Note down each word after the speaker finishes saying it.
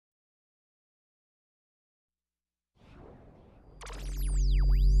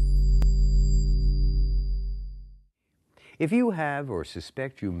If you have or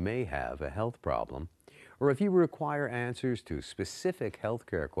suspect you may have a health problem, or if you require answers to specific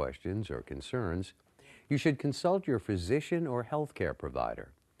healthcare questions or concerns, you should consult your physician or healthcare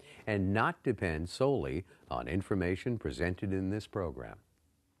provider and not depend solely on information presented in this program.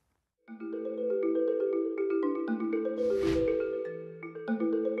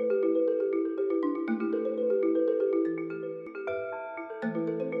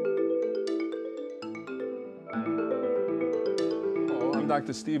 Hello, I'm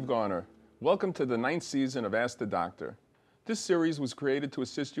Dr. Steve Garner. Welcome to the 9th season of Ask the Doctor. This series was created to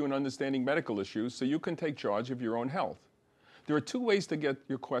assist you in understanding medical issues so you can take charge of your own health. There are two ways to get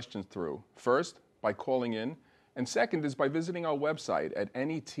your questions through. First, by calling in, and second is by visiting our website at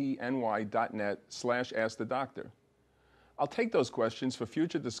netny.net/askthedoctor. I'll take those questions for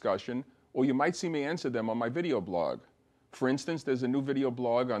future discussion, or you might see me answer them on my video blog. For instance, there's a new video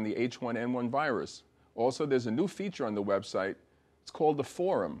blog on the H1N1 virus. Also, there's a new feature on the website. It's called the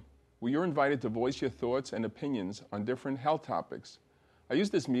Forum, where you're invited to voice your thoughts and opinions on different health topics. I use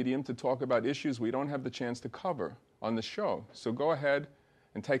this medium to talk about issues we don't have the chance to cover on the show. So go ahead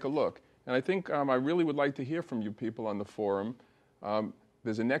and take a look. And I think I really would like to hear from you people on the forum.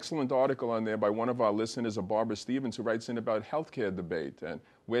 There's an excellent article on there by one of our listeners, Barbara Stevens, who writes in about healthcare debate and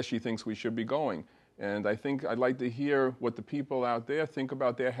where she thinks we should be going. And I think I'd like to hear what the people out there think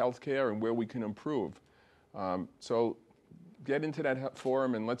about their healthcare and where we can improve. So get into that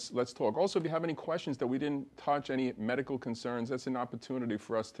forum and let's talk. Also, if you have any questions that we didn't touch, any medical concerns, that's an opportunity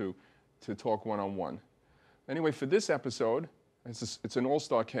for us to talk one-on-one. Anyway, for this episode, it's an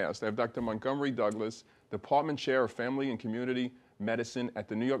all-star cast. I have Dr. Montgomery Douglas, Department Chair of Family and Community Medicine at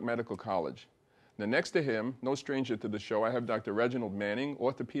the New York Medical College. Now, next to him, no stranger to the show, I have Dr. Reginald Manning,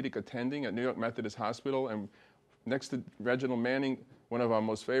 orthopedic attending at New York Methodist Hospital, and next to Reginald Manning, one of our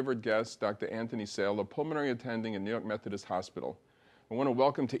most favorite guests, Dr. Anthony Saylor, pulmonary attending at New York Methodist Hospital. I want to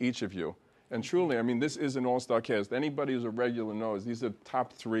welcome to each of you. And truly, I mean, this is an all-star cast. Anybody who's a regular knows these are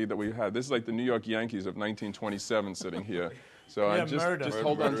top three that we had. This is like the New York Yankees of 1927 sitting here. So yeah, just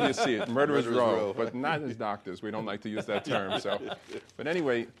hold on to your seat. Murderer's row, but not as doctors. We don't like to use that term. But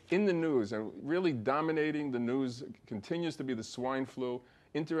anyway, in the news, and really dominating the news continues to be the swine flu.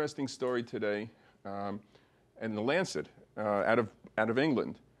 Interesting story today, and The Lancet out of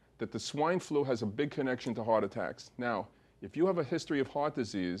England, that the swine flu has a big connection to heart attacks. Now, if you have a history of heart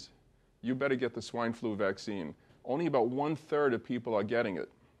disease, you better get the swine flu vaccine. Only about 1/3 of people are getting it,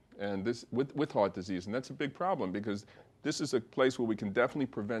 and this with heart disease, and that's a big problem because this is a place where we can definitely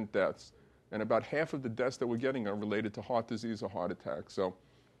prevent deaths, and about half of the deaths that we're getting are related to heart disease or heart attacks. So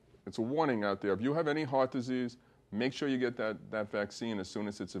it's a warning out there. If you have any heart disease, make sure you get that vaccine as soon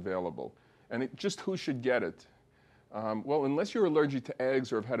as it's available. And just who should get it? Well, unless you're allergic to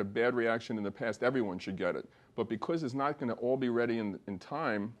eggs or have had a bad reaction in the past, everyone should get it. But because it's not going to all be ready in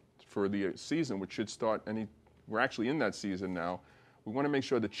time for the season, which should start we're actually in that season now, we want to make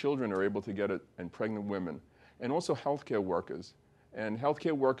sure that children are able to get it and pregnant women. And also healthcare workers. And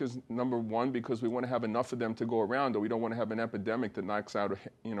healthcare workers, number one, because we want to have enough of them to go around, or we don't want to have an epidemic that knocks out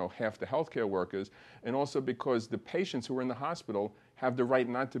half the healthcare workers. And also because the patients who are in the hospital have the right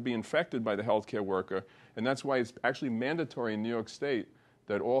not to be infected by the healthcare worker. And that's why it's actually mandatory in New York State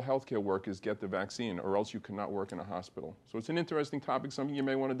that all healthcare workers get the vaccine, or else you cannot work in a hospital. So it's an interesting topic, something you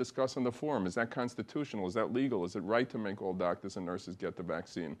may want to discuss on the forum. Is that constitutional? Is that legal? Is it right to make all doctors and nurses get the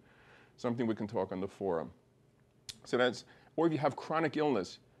vaccine? Something we can talk on the forum. So or if you have chronic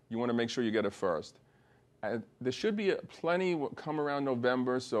illness, you want to make sure you get it first. There should be plenty come around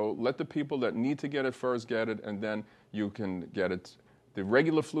November, so let the people that need to get it first get it, and then you can get it. The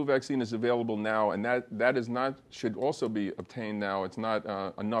regular flu vaccine is available now, and that should also be obtained now. It's not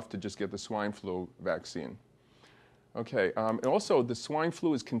enough to just get the swine flu vaccine. Okay, and also the swine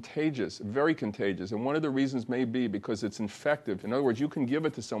flu is contagious, very contagious, and one of the reasons may be because it's infective. In other words, you can give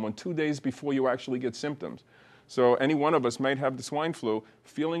it to someone 2 days before you actually get symptoms. So any one of us might have the swine flu,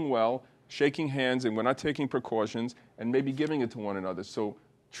 feeling well, shaking hands, and we're not taking precautions, and maybe giving it to one another. So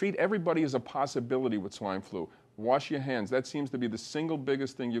treat everybody as a possibility with swine flu. Wash your hands. That seems to be the single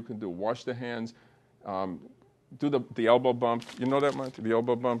biggest thing you can do. Wash the hands. Do the elbow bump. You know that much? The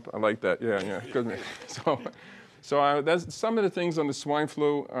elbow bump? I like that. Yeah. Good. So that's some of the things on the swine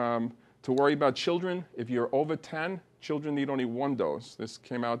flu to worry about. Children, if you're over 10, children need only 1 dose. This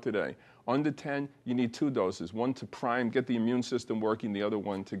came out today. Under 10, you need 2 doses, one to prime, get the immune system working, the other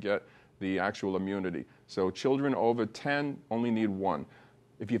one to get the actual immunity. So children over 10 only need 1.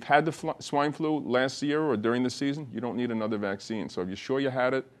 If you've had the swine flu last year or during the season, you don't need another vaccine. So if you're sure you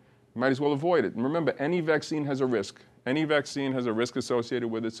had it, you might as well avoid it. And remember, any vaccine has a risk. Any vaccine has a risk associated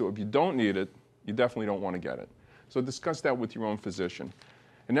with it, so if you don't need it, you definitely don't want to get it. So discuss that with your own physician.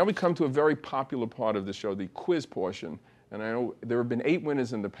 And now we come to a very popular part of the show, the quiz portion. And I know there have been 8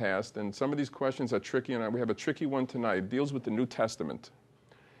 winners in the past, and some of these questions are tricky, and we have a tricky one tonight. It deals with the New Testament.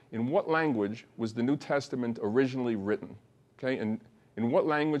 In what language was the New Testament originally written? Okay, and in what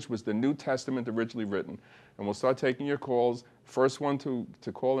language was the New Testament originally written? And we'll start taking your calls. First one to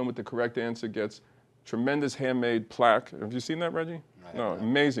call in with the correct answer gets tremendous handmade plaque. Have you seen that, Reggie? No,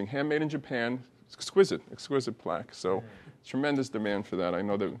 amazing. Handmade in Japan. Exquisite plaque. So tremendous demand for that. I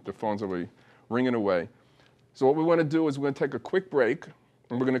know that the phones will be ringing away. So what we want to do is we're going to take a quick break,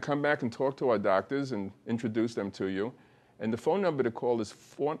 and we're going to come back and talk to our doctors and introduce them to you. And the phone number to call is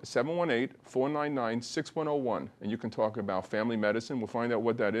 718-499-6101. And you can talk about family medicine. We'll find out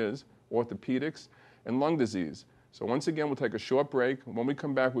what that is, orthopedics, and lung disease. So once again, we'll take a short break. When we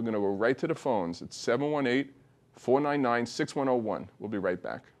come back, we're going to go right to the phones. It's 718-499-6101. We'll be right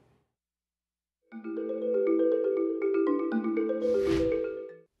back.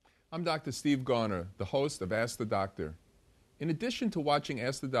 I'm Dr. Steve Garner, the host of Ask the Doctor. In addition to watching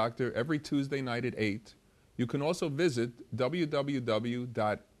Ask the Doctor every Tuesday night at 8, you can also visit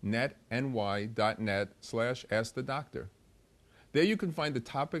www.netny.net/askthedoctor. There you can find the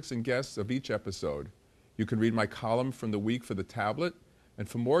topics and guests of each episode. You can read my column from the week for the tablet, and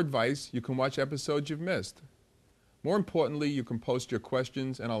for more advice, you can watch episodes you've missed. More importantly, you can post your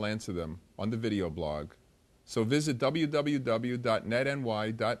questions and I'll answer them on the video blog. So visit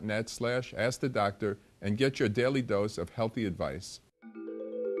www.netny.net/askthedoctor and get your daily dose of healthy advice.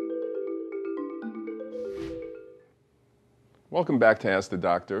 Welcome back to Ask the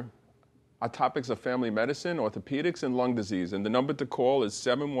Doctor. Our topics are family medicine, orthopedics, and lung disease. And the number to call is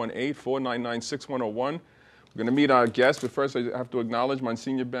 718-499-6101. We're going to meet our guest, but first I have to acknowledge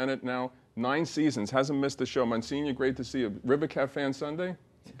Monsignor Bennett now. 9 seasons, hasn't missed a show. Monsignor, great to see you. River Cafe on Sunday?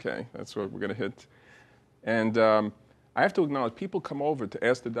 Okay, that's what we're going to hit. And I have to acknowledge, people come over to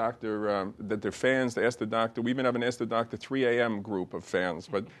Ask the Doctor, that they're fans, they ask the doctor. We even have an Ask the Doctor 3 a.m. group of fans.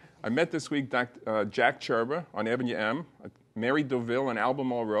 But I met this week Jack Cherba on Avenue M, Mary DeVille on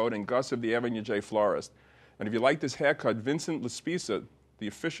Albemarle Road, and Gus of the Avenue J Florist. And if you like this haircut, Vincent Laspisa, the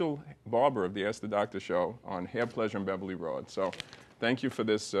official barber of the Ask the Doctor show on Hair Pleasure and Beverly Road. So thank you for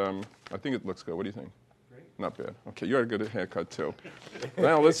this. I think it looks good. What do you think? Great. Not bad. Okay, you had a good haircut too.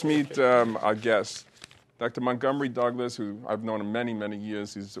 Now let's meet our guest. Dr. Montgomery Douglas, who I've known him many, many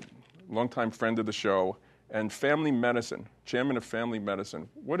years. He's a longtime friend of the show. And family medicine, chairman of family medicine.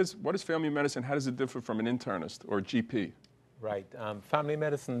 What is family medicine? How does it differ from an internist or a GP? Right. Family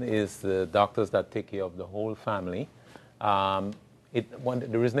medicine is the doctors that take care of the whole family. The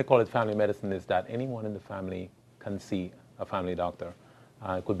reason they call it family medicine is that anyone in the family can see a family doctor.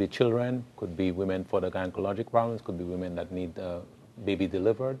 It could be children, could be women for the gynecologic problems, could be women that need a baby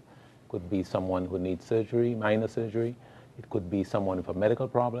delivered, could be someone who needs surgery, minor surgery. It could be someone with a medical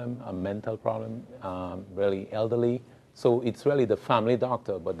problem, a mental problem, really elderly. So it's really the family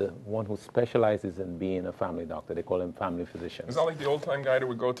doctor, but the one who specializes in being a family doctor. They call him family physician. It's not like the old-time guy that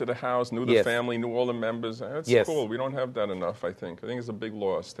would go to the house, knew the Yes. family, knew all the members. That's Yes. cool. We don't have that enough, I think. I think it's a big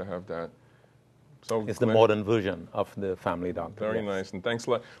loss to have that. So It's the modern version of the family doctor. Very yes. nice, and thanks a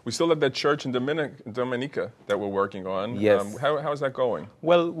lot. We still have that church in Dominica that we're working on. Yes. How's that going?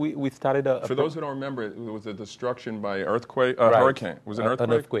 Well, we started For those who don't remember, it was a destruction by earthquake, Right. hurricane. Was it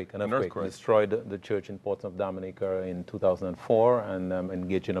an earthquake? An earthquake. Destroyed the church in Portsmouth, Dominica in 2004 and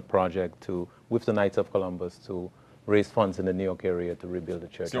engaged in a project with the Knights of Columbus to raise funds in the New York area to rebuild the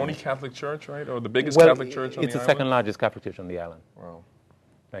church. It's the only Catholic church, right? Or the biggest Well, Catholic church on the it's the island? second largest Catholic church on the island. Wow.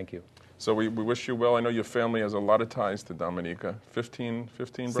 Thank you. So we wish you well. I know your family has a lot of ties to Dominica. 15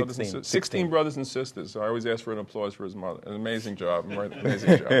 brothers and sisters. 16 brothers and sisters. So I always ask for an applause for his mother. An amazing job.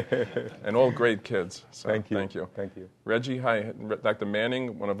 Amazing job. And all great kids. So Thank you. Thank you. Thank you. Reggie, hi. Dr.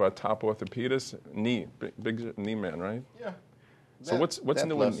 Manning, one of our top orthopedists. Big knee man, right? Yeah. So what's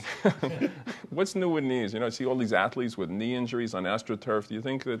new with what's new with knees? You know, I see all these athletes with knee injuries on AstroTurf. Do you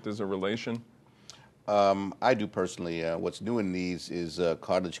think that there's a relation? I do personally. What's new in these is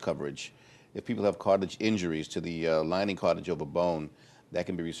cartilage coverage. If people have cartilage injuries to the lining cartilage of a bone, that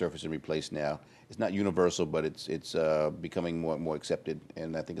can be resurfaced and replaced now. It's not universal, but it's becoming more and more accepted,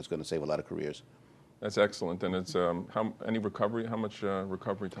 and I think it's going to save a lot of careers. That's excellent. And it's how much recovery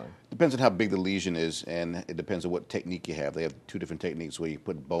time? Depends on how big the lesion is, and it depends on what technique you have. They have 2 different techniques where you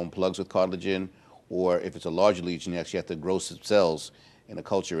put bone plugs with cartilage in, or if it's a larger lesion, you actually have to grow some cells in a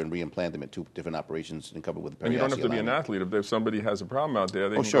culture and reimplant them at 2 different operations and cover with the And you don't have to be alignment. an athlete. If somebody has a problem out there,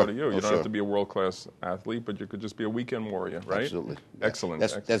 they can sure. go to you. You Oh, don't have sure. to be a world-class athlete, but you could just be a weekend warrior, right? Absolutely. Excellent.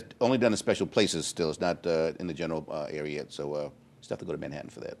 That's only done in special places still. It's not in the general area yet, so you still have to go to Manhattan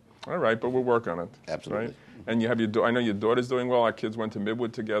for that. All right, but we'll work on it. Absolutely. Right? And you have your. I know your daughter's doing well. Our kids went to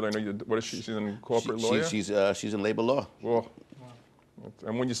Midwood together. I know what is she? She's a corporate lawyer. She's in labor law. Well,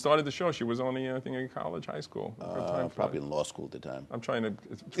 and when you started the show, she was only I think in college, high school. Probably in law school at the time. I'm trying to.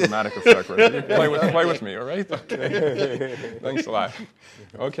 It's dramatic effect. Right? play with me, all right? Okay. Thanks a lot.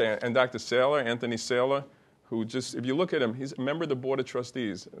 Okay, and Dr. Saylor, Anthony Saylor, who just, if you look at him, he's a member of the Board of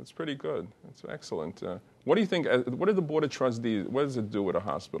Trustees. It's pretty good. It's excellent. What do you think, what do the Board of Trustees, what does it do at a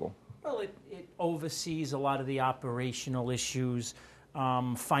hospital? Well, it oversees a lot of the operational issues.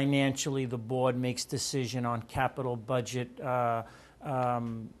 Financially, the board makes decision on capital budget,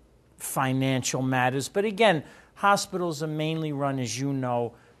 financial matters. But again, hospitals are mainly run, as you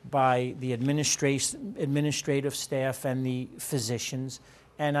know, by the administrative staff and the physicians.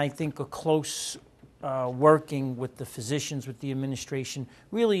 And I think a close working with the physicians, with the administration,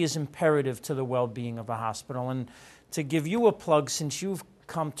 really is imperative to the well-being of a hospital. And to give you a plug, since you've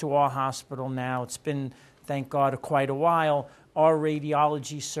come to our hospital now, it's been, thank God, quite a while, our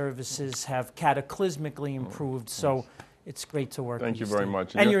radiology services have cataclysmically improved. So it's great to work with you. Thank you very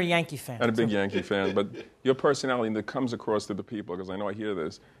much. And you're a Yankee fan. And a big Yankee fan. But your personality that comes across to the people, because I know I hear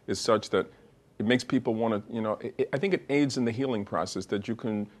this, is such that it makes people want to, I think it aids in the healing process that you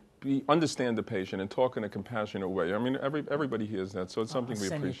can understand the patient and talk in a compassionate way. I mean, everybody hears that, so it's something we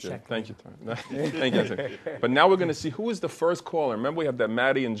appreciate. Thank you, Tom. Thank you. But now we're going to see who is the first caller. Remember, we have that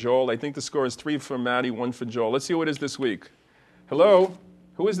Maddie and Joel. I think the score is 3 for Maddie, 1 for Joel. Let's see who it is this week. Hello?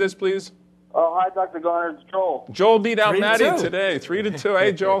 Who is this, please? Oh, hi, Dr. Garner. It's Joel. Joel beat out Maddie today, 3-2.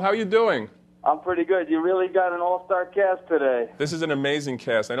 Hey, Joel, how are you doing? I'm pretty good. You really got an all-star cast today. This is an amazing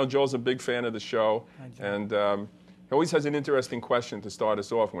cast. I know Joel's a big fan of the show, and he always has an interesting question to start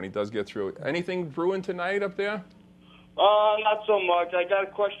us off when he does get through. Anything brewing tonight up there? Not so much. I got a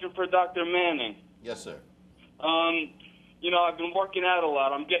question for Dr. Manning. Yes, sir. I've been working out a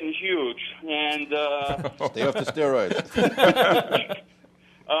lot. I'm getting huge, and stay off the steroids.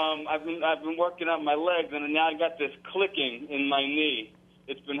 I've been working out my legs, and now I got this clicking in my knee.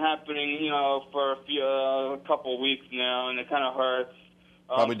 It's been happening, for a couple weeks now, and it kind of hurts.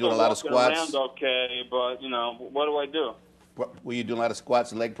 Probably doing a lot of squats. Around okay, but what do I do? Were you doing a lot of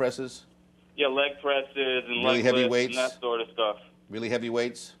squats and leg presses? Yeah, leg presses and really leg heavy lifts weights? And that sort of stuff. Really heavy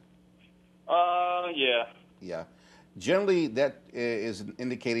weights? Yeah. Yeah. Generally, that is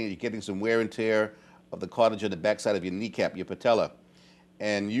indicating that you're getting some wear and tear of the cartilage on the backside of your kneecap, your patella.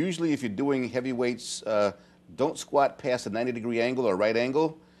 And usually, if you're doing heavy weights, don't squat past a 90-degree angle or right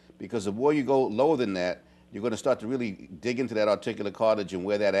angle, because the more you go lower than that, you're going to start to really dig into that articular cartilage and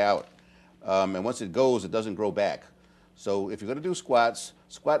wear that out. And once it goes, it doesn't grow back. So if you're going to do squats,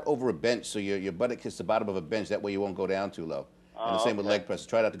 squat over a bench so your buttock hits the bottom of a bench. That way you won't go down too low. And the same with leg presses.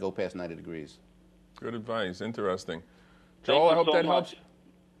 Try not to go past 90 degrees. Good advice. Interesting. Joel, I hope that helps.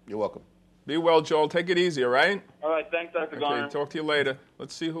 You're welcome. Be well, Joel. Take it easy, all right? All right. Thanks, Dr. Garner. Okay, talk to you later.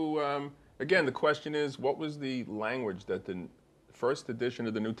 Let's see who, again, the question is, what was the language that the first edition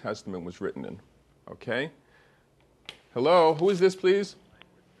of the New Testament was written in? Okay? Hello? Who is this, please?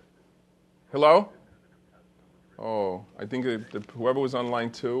 Hello? Oh, I think whoever was on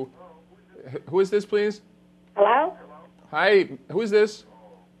line 2. Who is this, please? Hello? Hi, who is this?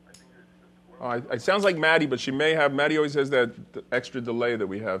 Oh, it sounds like Maddie, but she may have, Maddie always has that extra delay that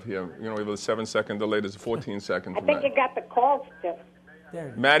we have here. We have a 7-second delay. There's a 14-second. I think you got the call still.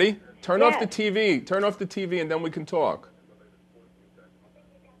 Maddie, turn off the TV. Turn off the TV, and then we can talk.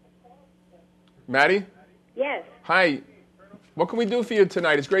 Maddie? Yes. Hi. What can we do for you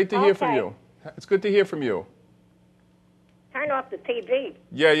tonight? It's great to hear from you. It's good to hear from you. Turn off the TV.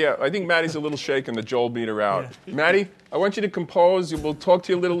 Yeah. I think Maddie's a little shaken that Joel beat her out. Yeah. Maddie, I want you to compose. We'll talk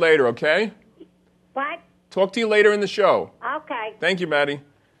to you a little later, okay? What? Talk to you later in the show. Okay. Thank you, Maddie.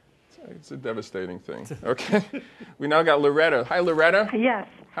 It's a devastating thing. Okay. We now got Loretta. Hi, Loretta. Yes.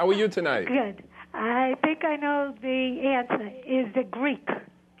 How are you tonight? Good. I think I know the answer is the Greek.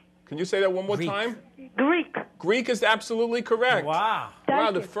 Can you say that one more time? Greek. Greek is absolutely correct. Wow.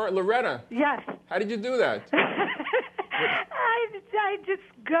 Wow, Loretta. Yes. How did you do that? I just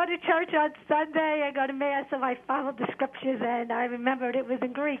go to church on Sunday, I go to Mass, and I follow the scriptures, and I remembered it was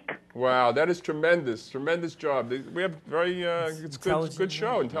in Greek. Wow, that is tremendous. Tremendous job. We have very, it's good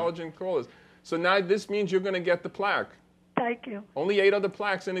show, intelligent callers. So now this means you're going to get the plaque. Thank you. Only 8 other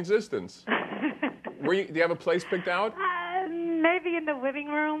plaques in existence. Do you have a place picked out? Maybe in the living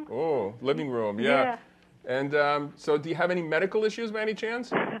room. Oh, living room, yeah. And so do you have any medical issues by any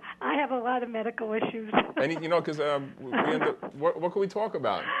chance? I have a lot of medical issues. Because what can we talk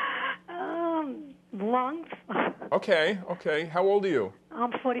about? Lungs. Okay, okay. How old are you?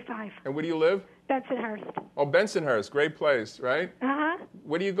 I'm 45. And where do you live? Bensonhurst. Oh, Bensonhurst. Great place, right? Uh-huh.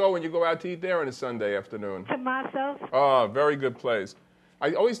 Where do you go when you go out to eat there on a Sunday afternoon? Tommaso's. Oh, very good place.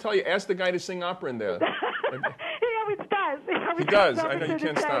 I always tell you, ask the guy to sing opera in there. He always does. He does. I know you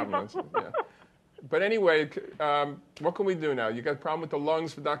can't stop him. Yeah. But anyway, what can we do now? You got a problem with the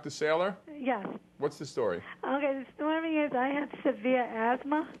lungs for Dr. Saylor? Yes. What's the story? Okay, the story is I have severe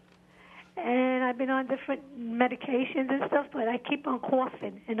asthma, and I've been on different medications and stuff, but I keep on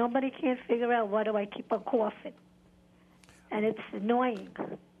coughing, and nobody can figure out why do I keep on coughing. And it's annoying.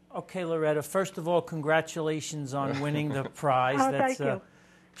 Okay, Loretta, first of all, congratulations on winning the prize. Oh, thank you.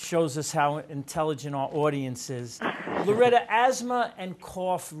 Shows us how intelligent our audience is. Loretta, asthma and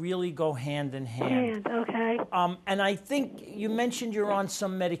cough really go hand in hand. Okay. And I think you mentioned you're on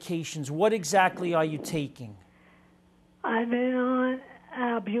some medications. What exactly are you taking? I've been on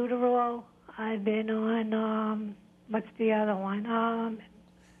albuterol. I've been on, what's the other one?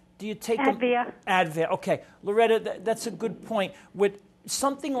 Do you take Advair. Advair. Okay. Loretta, that's a good point. With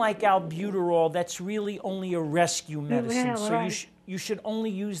something like albuterol, that's really only a rescue medicine. Yeah, so right. you should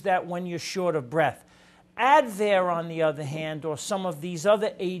only use that when you're short of breath. Advair, on the other hand, or some of these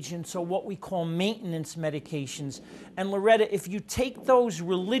other agents are what we call maintenance medications. And Loretta, if you take those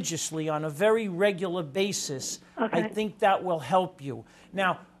religiously on a very regular basis, I think that will help you.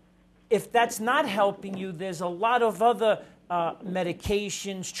 Now, if that's not helping you, there's a lot of other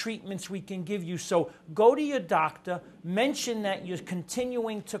medications, treatments we can give you. So go to your doctor, mention that you're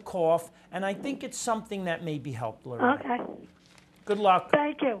continuing to cough, and I think it's something that may be helped, Loretta. Okay. Good luck.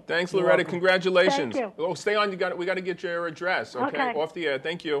 Thank you. Thanks, Loretta. Congratulations. Thank you. Oh, stay on. We got to get your address, okay? Off the air.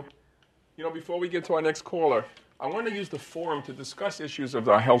 Thank you. You know, before we get to our next caller, I want to use the forum to discuss issues of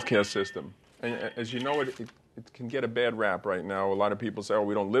our healthcare system. And as you know, it can get a bad rap right now. A lot of people say, oh,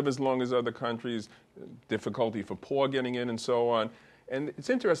 we don't live as long as other countries, difficulty for poor getting in and so on. And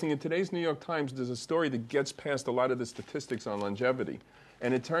it's interesting, in today's New York Times, there's a story that gets past a lot of the statistics on longevity.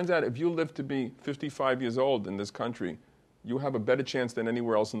 And it turns out if you live to be 55 years old in this country, you have a better chance than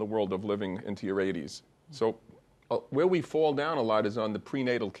anywhere else in the world of living into your 80s. So where we fall down a lot is on the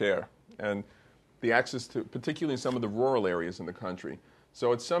prenatal care and the access to, particularly in some of the rural areas in the country.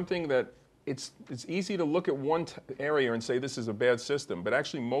 So it's something that it's easy to look at one area and say this is a bad system, but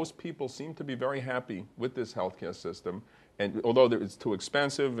actually most people seem to be very happy with this healthcare system. And although it's too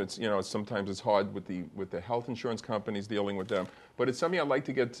expensive, sometimes it's hard with the health insurance companies dealing with them. But it's something I'd like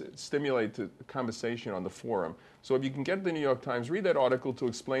to stimulate to conversation on the forum. So if you can get the New York Times, read that article to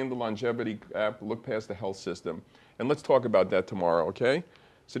explain the longevity gap, look past the health system, and let's talk about that tomorrow. Okay?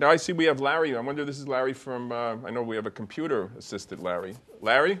 So now I see we have Larry. I wonder if this is Larry from. I know we have a computer-assisted Larry.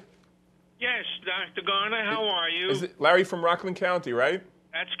 Larry? Yes, Dr. Garner. How are you? Is it Larry from Rockland County, right?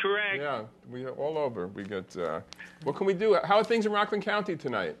 That's correct. Yeah, we are all over. We get. What can we do? How are things in Rockland County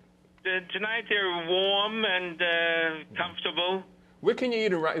tonight? Tonight they're warm and comfortable. Where can you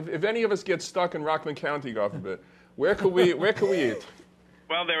eat? If any of us get stuck in Rockland County, God forbid, where can we eat?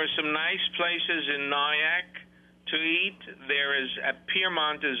 Well, there are some nice places in Nyack to eat. There is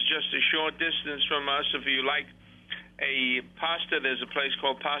Piermont is just a short distance from us. If you like a pasta, there's a place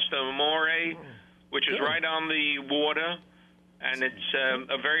called Pasta Amore, which is right on the water. And it's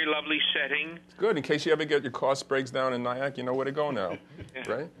a very lovely setting. Good. In case you ever get your car breaks down in Nyack, you know where to go now,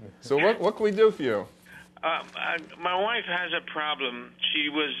 right? So what can we do for you? My wife has a problem. She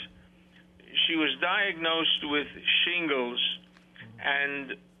was diagnosed with shingles,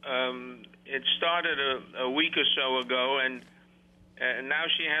 and it started a week or so ago, and now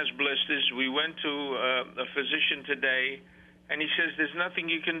she has blisters. We went to a physician today, and he says there's nothing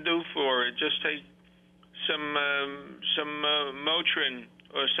you can do for it. Just take some Motrin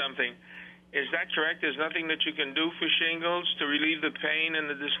or something. Is that correct? There's nothing that you can do for shingles to relieve the pain and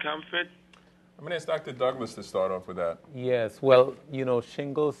the discomfort? I'm going to ask Dr. Douglas to start off with that. Yes, well,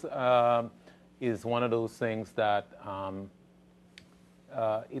 shingles is one of those things that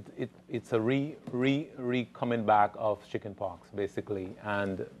it's a coming back of chickenpox, basically,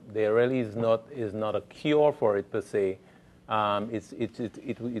 and there really is not a cure for it per se.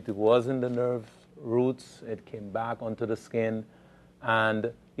 It was in the nerve roots, it came back onto the skin,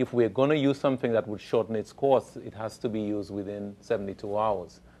 and if we're going to use something that would shorten its course, it has to be used within 72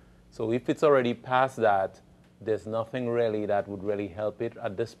 hours. So if it's already past that, there's nothing really that would really help it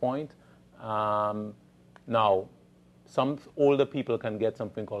at this point. Now, some older people can get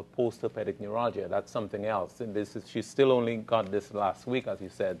something called post-herpetic neuralgia. That's something else. And she still only got this last week, as you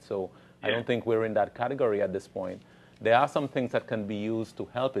said, so yeah. I don't think we're in that category at this point. There are some things that can be used to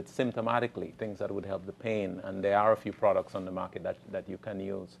help it symptomatically, things that would help the pain, and there are a few products on the market that you can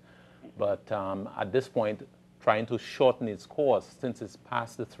use. But at this point, trying to shorten its course. Since it's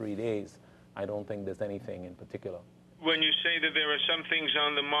past the 3 days, I don't think there's anything in particular. When you say that there are some things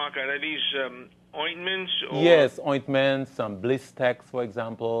on the market, are these ointments? Or? Yes, ointments, some bliss techs, for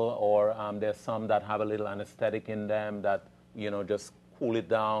example, or there's some that have a little anesthetic in them that, just cool it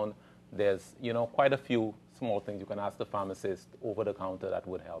down. There's, quite a few small things you can ask the pharmacist over the counter that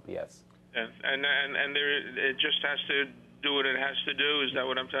would help, yes. And it just has to do what it has to do? Is that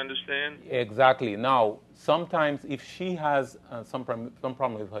what I'm to understand? Exactly. Now, sometimes if she has some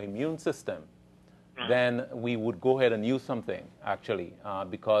problem with her immune system, then we would go ahead and use something, actually,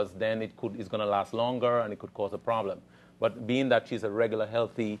 because then it's going to last longer and it could cause a problem. But being that she's a regular,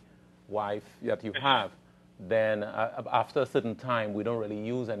 healthy wife that you have, then after a certain time, we don't really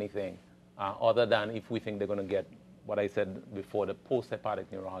use anything other than if we think they're going to get, what I said before, the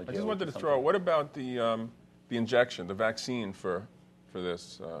post-hepatic neuralgia. I just wanted to throw out, what about the injection, the vaccine for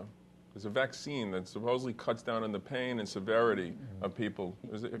this? There's a vaccine that supposedly cuts down on the pain and severity of people.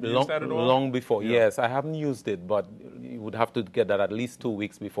 Have you used that at all? Long before, yes. I haven't used it, but you would have to get that at least 2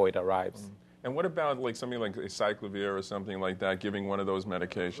 weeks before it arrives. And what about something like acyclovir or something like that, giving one of those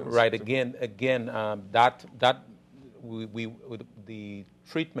medications? Right. Again, the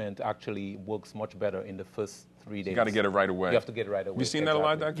treatment actually works much better in the first 3 days. You got to get it right away. You have to get it right away. Have you seen that a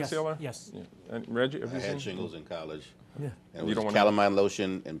lot, Dr. Saylor? Yes. Yeah. And Reggie, have you I seen? had shingles in college. Yeah. And it was calamine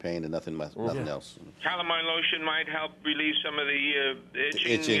lotion and pain and nothing else. Calamine lotion might help relieve some of the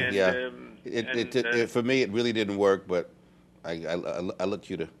itching. Itching, yeah. For me, it really didn't work, but I looked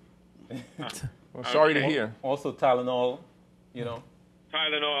you to. Well, sorry to hear. Also Tylenol,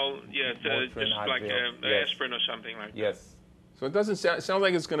 Tylenol, yeah, just like aspirin or something like that. Yes. So it doesn't sound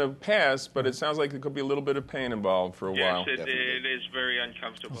like it's going to pass, but it sounds like there could be a little bit of pain involved for a while. Yes, it is very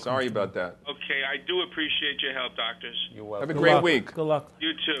uncomfortable. Sorry about that. Okay, I do appreciate your help, doctors. You're welcome. Have a great week. Good luck.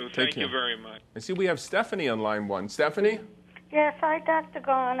 You too. Thank you very much. I see we have Stephanie on line 1. Stephanie? Yes, hi, Dr.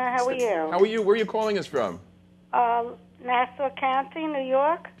 Garner. How are you? How are you? Where are you calling us from? Nassau County, New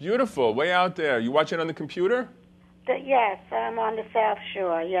York. Beautiful. Way out there. You watching on the computer? Yes, I'm on the South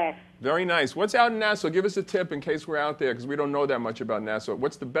Shore, yes. Very nice. What's out in Nassau? Give us a tip in case we're out there, because we don't know that much about Nassau.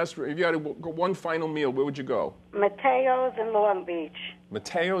 What's the best? If you had to go one final meal, where would you go? Mateo's in Long Beach.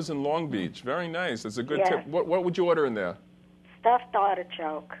 Mateo's in Long Beach. Very nice. That's a good tip. What would you order in there? Stuffed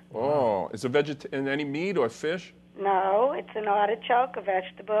artichoke. Oh, is it in any meat or fish? No, it's an artichoke, a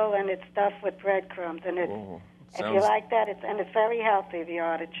vegetable, and it's stuffed with breadcrumbs. And it's, if you like that, it's very healthy, the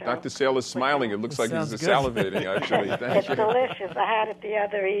artichoke. Dr. Saylor's smiling. It looks like he's salivating, actually. It's delicious. I had it the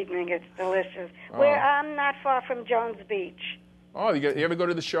other evening. It's delicious. I'm not far from Jones Beach. Oh, you ever go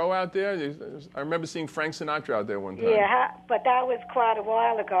to the show out there? I remember seeing Frank Sinatra out there one time. Yeah, but that was quite a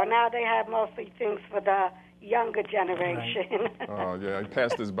while ago. Now they have mostly things for the younger generation. Oh, yeah, I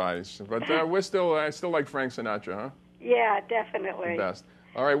passed this by. But I still like Frank Sinatra, huh? Yeah, definitely. The best.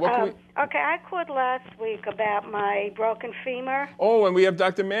 All right, what can we... Okay, I called last week about my broken femur. Oh, and we have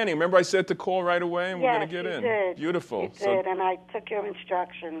Dr. Manning. Remember I said to call right away, and we're going to get in. Did. Beautiful. You did, and I took your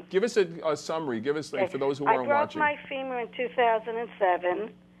instructions. Give us a summary. Give us, for those who weren't watching. I broke my femur in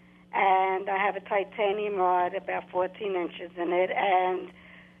 2007, and I have a titanium rod, about 14 inches in it, and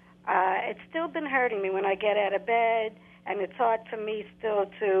it's still been hurting me when I get out of bed, and it's hard for me still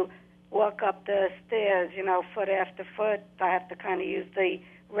to walk up the stairs, foot after foot. I have to kind of use the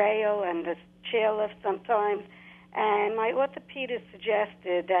rail and the chairlift sometimes. And my orthopedist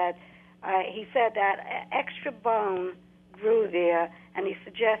suggested that, he said that extra bone grew there, and he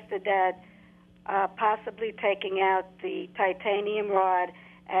suggested that possibly taking out the titanium rod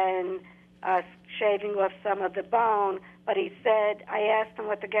and shaving off some of the bone. But he said, I asked him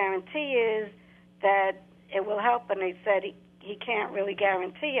what the guarantee is that it will help, and he said he can't really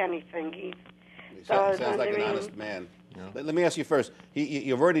guarantee anything. He sounds like an honest man. Yeah. Let me ask you first.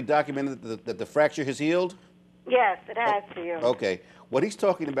 You've already documented that the fracture has healed? Yes, it has healed. Okay. What he's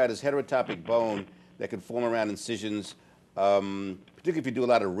talking about is heterotopic bone that can form around incisions, particularly if you do a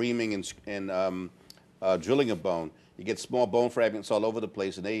lot of reaming and drilling of bone. You get small bone fragments all over the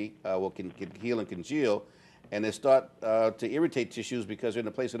place, and they can heal and congeal, and they start to irritate tissues because they're in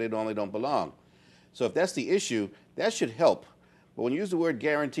a place where they normally don't belong. So if that's the issue, that should help. But when you use the word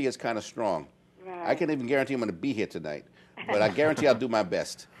guarantee, it's kind of strong. Right. I can't even guarantee I'm going to be here tonight, but I guarantee I'll do my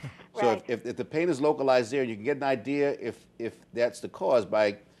best. So right. if the pain is localized there, you can get an idea if that's the cause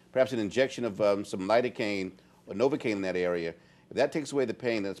by perhaps an injection of some lidocaine or Novocaine in that area. If that takes away the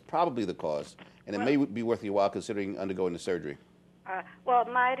pain, that's probably the cause, and it may be worth your while considering undergoing the surgery. Well,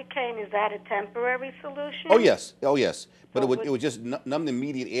 lidocaine, is that a temporary solution? Oh, yes. But it would just numb the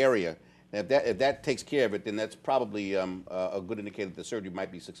immediate area. If that takes care of it, then that's probably a good indicator that the surgery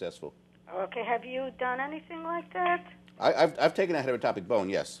might be successful. Okay, have you done anything like that? I've taken a heterotopic bone,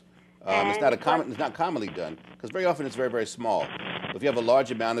 yes. It's not commonly done because very often it's very, very small. If you have a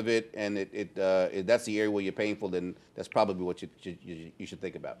large amount of it and that's the area where you're painful, then that's probably what you should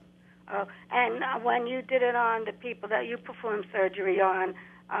think about. Oh, and when you did it on the people that you performed surgery on,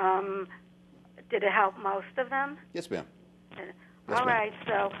 did it help most of them? Yes, ma'am. All right,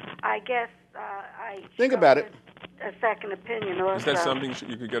 so I guess I think about it. A second opinion also. Is that something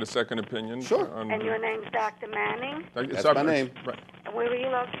you could get a second opinion? Sure. And your name's Dr. Manning? That's my name. Right. Where are you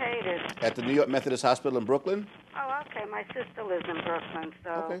located? At the New York Methodist Hospital in Brooklyn. Oh, okay. My sister lives in Brooklyn,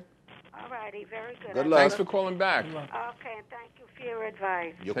 so. Okay. All righty, very good. Good luck. Thanks for calling back. Okay, and thank you for your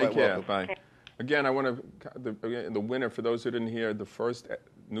advice. You're Take quite care. welcome. Bye. Okay. Again, I want to, the winner, for those who didn't hear, the first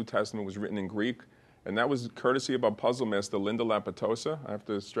New Testament was written in Greek, and that was courtesy of our puzzle master, Linda Lapatosa. I have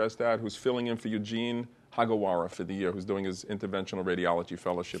to stress that, who's filling in for Eugene Hagawara for the year, who's doing his interventional radiology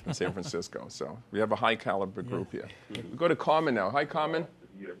fellowship in San Francisco. So we have a high caliber group here. We go to Carmen now. Hi, Carmen.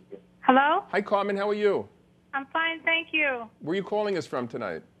 Hello? Hi, Carmen. How are you? I'm fine, thank you. Where are you calling us from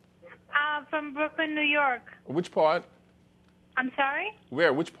tonight? From Brooklyn, New York. Which part? I'm sorry?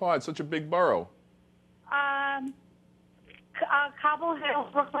 Where? Which part? Such a big borough. Cobble Hill,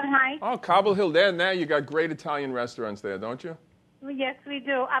 Brooklyn Heights. Oh, Cobble Hill. There, now you got great Italian restaurants there, don't you? Yes, we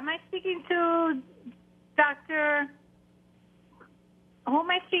do. Am I speaking to Dr. Who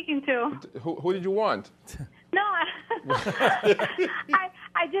am I speaking to? Who did you want? No,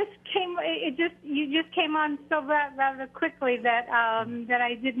 I just came. You just came on so rather quickly that that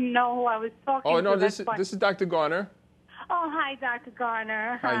I didn't know who I was talking to. Oh no, this That's is Dr. Garner. Oh, hi, Dr.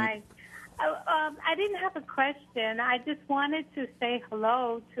 Garner. Hi. I didn't have a question. I just wanted to say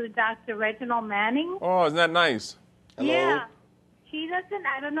hello to Dr. Reginald Manning. Oh, isn't that nice? Hello. Yeah. He doesn't,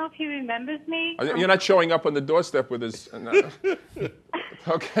 I don't know if he remembers me. You're not showing up on the doorstep with his.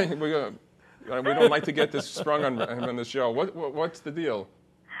 Okay, we don't like to get this sprung on him on the show. What's the deal?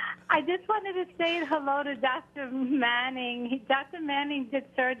 I just wanted to say hello to Dr. Manning. Dr. Manning did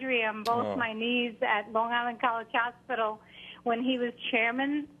surgery on both my knees at Long Island College Hospital when he was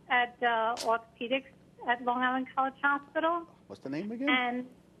chairman at Orthopedic at Long Island College Hospital. What's the name again? And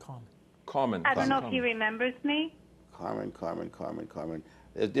Carmen. I don't know if he remembers me. Carmen.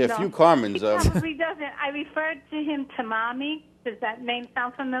 There are a few Carmens. He probably doesn't. I referred to him to Mommy. Does that name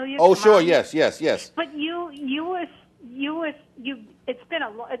sound familiar? Oh, to sure. Mommy? Yes. But it's been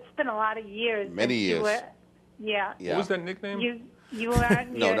a lot of years. Many years. Yeah. What was that nickname? You were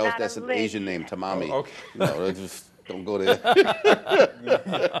No, that's an Asian name, Tamami. Oh, okay. No, just don't go there.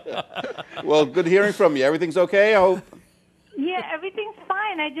 Well, good hearing from you. Everything's okay, I hope? Yeah, everything's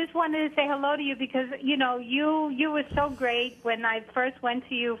fine. I just wanted to say hello to you because, you were so great when I first went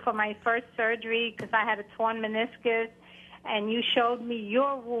to you for my first surgery because I had a torn meniscus, and you showed me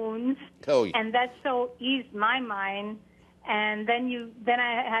your wounds. Oh, yeah. And that so eased my mind. And then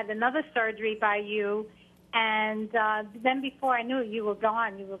I had another surgery by you, and then before I knew it, you were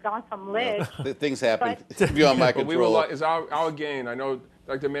gone. You were gone from Liz. Things happen beyond my control. It's our gain. I know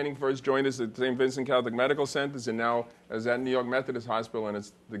Dr. Manning first joined us at St. Vincent Catholic Medical Centers, and now is at New York Methodist Hospital, and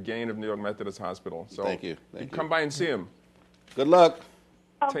it's the gain of New York Methodist Hospital. So Thank you. Come by and see him. Good luck.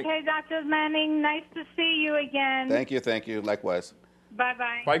 Okay, Dr. Manning, nice to see you again. Thank you. Likewise.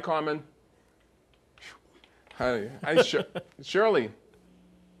 Bye-bye. Bye, Carmen. Hi, Shirley.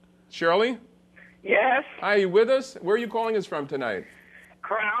 Shirley? Yes. Hi, are you with us? Where are you calling us from tonight?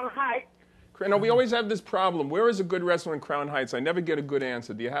 Crown Heights. No, we always have this problem. Where is a good restaurant in Crown Heights? I never get a good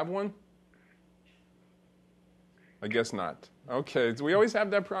answer. Do you have one? I guess not. Okay, so we always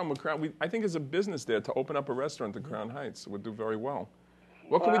have that problem with Crown. I think there's a business there to open up a restaurant in Crown Heights. It would do very well.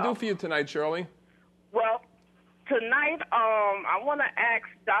 What can we do for you tonight, Shirley? Well, tonight I want to ask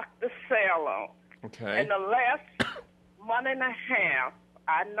Dr. Saylor. Okay. In the last month and a half,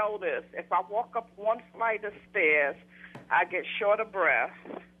 I noticed if I walk up one flight of stairs, I get short of breath,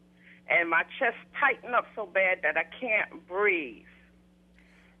 and my chest tighten up so bad that I can't breathe.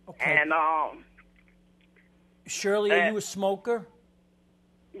 Okay. And Shirley, are you a smoker?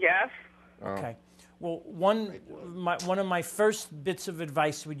 Yes. Okay. Well, one of my first bits of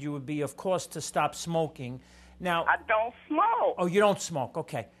advice with you would be, of course, to stop smoking. Now, I don't smoke. Oh, you don't smoke.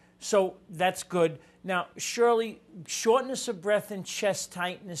 Okay. So that's good. Now, Shirley, shortness of breath and chest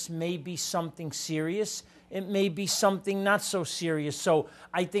tightness may be something serious. It may be something not so serious. So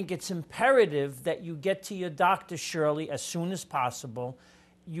I think it's imperative that you get to your doctor, Shirley, as soon as possible.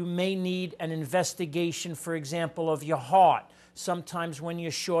 You may need an investigation, for example, of your heart. Sometimes when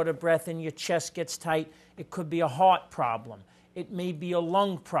you're short of breath and your chest gets tight, it could be a heart problem. It may be a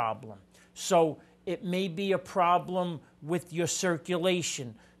lung problem. So it may be a problem with your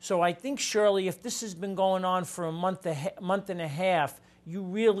circulation. So I think, Shirley, if this has been going on for a month and a half, you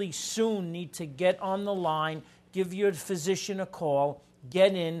really soon need to get on the line, give your physician a call,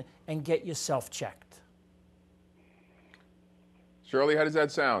 get in, and get yourself checked. Shirley, how does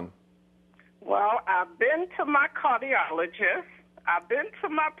that sound? Well, I've been to my cardiologist. I've been to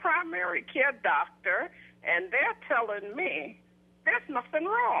my primary care doctor, and they're telling me there's nothing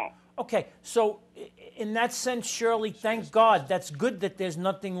wrong. Okay, so in that sense, Shirley, thank God. That's good that there's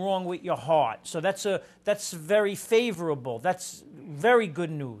nothing wrong with your heart. So that's very favorable. That's very good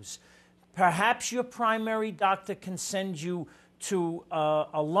news. Perhaps your primary doctor can send you to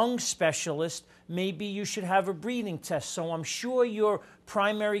a lung specialist. Maybe you should have a breathing test. So I'm sure your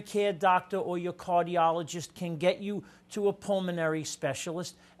primary care doctor or your cardiologist can get you to a pulmonary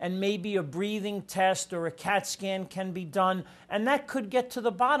specialist, and maybe a breathing test or a CAT scan can be done, and that could get to the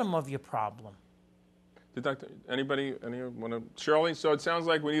bottom of your problem. Anyone want to? Shirley, so it sounds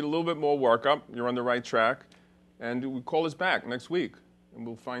like we need a little bit more workup. You're on the right track. And we call us back next week, and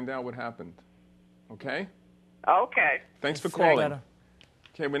we'll find out what happened. Okay? Okay. Thanks for calling.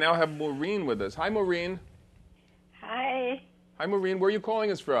 Okay, we now have Maureen with us. Hi, Maureen. Hi. Hi, Maureen. Where are you calling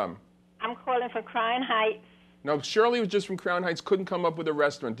us from? I'm calling from Crown Heights. No, Shirley was just from Crown Heights, couldn't come up with a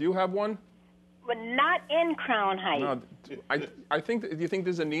restaurant. Do you have one? But not in Crown Heights. No, I think, do you think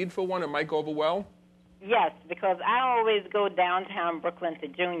there's a need for one? It might go over well? Yes, because I always go downtown Brooklyn to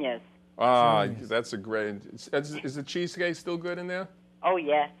Junior's. Ah, that's a great. Is the cheesecake still good in there? Oh,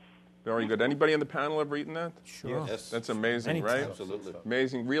 yes. Very good. Anybody on the panel ever eaten that? Sure. Yes. That's amazing, Anytime. right? Absolutely.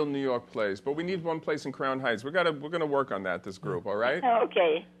 Amazing, real New York place. But we need one place in Crown Heights. We're gonna work on that. This group, all right?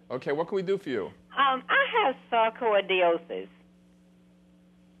 Okay. Okay. What can we do for you? I have sarcoidosis.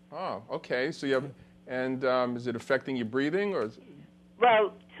 Oh, okay. So you have, and is it affecting your breathing or?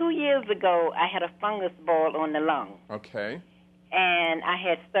 Well, 2 years ago, I had a fungus ball on the lung. Okay. And I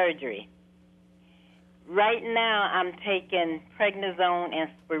had surgery. Right now, I'm taking prednisone and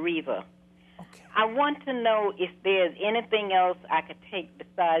Spiriva. Okay. I want to know if there's anything else I could take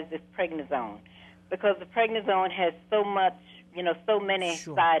besides this prednisone, because the prednisone has so much, so many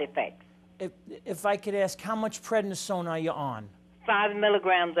side effects. If I could ask, how much prednisone are you on? 5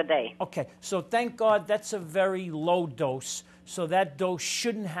 milligrams a day. Okay, so thank God that's a very low dose, so that dose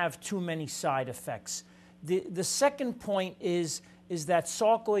shouldn't have too many side effects. The second point is that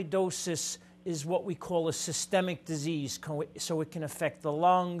sarcoidosis is what we call a systemic disease, so it can affect the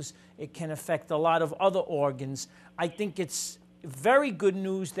lungs, it can affect a lot of other organs. I think it's very good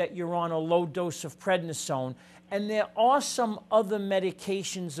news that you're on a low dose of prednisone, and there are some other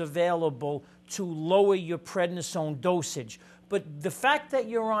medications available to lower your prednisone dosage. But the fact that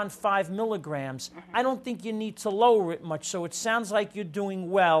you're on 5 milligrams, I don't think you need to lower it much, so it sounds like you're doing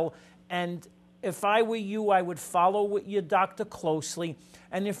well, and if I were you, I would follow with your doctor closely.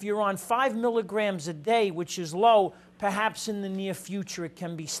 And if you're on 5 milligrams a day, which is low, perhaps in the near future it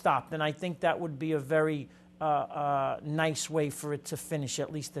can be stopped. And I think that would be a very nice way for it to finish,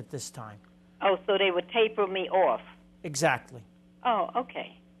 at least at this time. Oh, so they would taper me off. Exactly. Oh,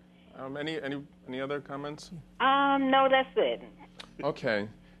 okay. Any other comments? No, that's it. Okay.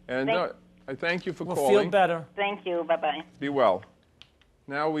 And I thank you for We'll calling. feel better. Thank you. Bye-bye. Be well.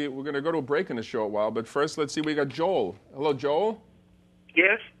 Now we're going to go to a break in a short while, but first let's see, we got Joel. Hello, Joel.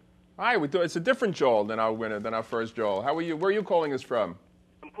 Yes. Hi, it's a different Joel than our winner, than our first Joel. How are you? Where are you calling us from?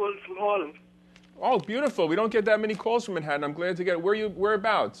 I'm calling from Harlem. Oh, beautiful. We don't get that many calls from Manhattan. I'm glad to get it.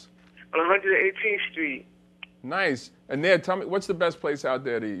 Whereabouts? On 118th Street. Nice. And there, tell me, what's the best place out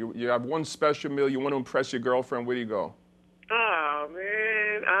there? You have one special meal, you want to impress your girlfriend, where do you go? Oh,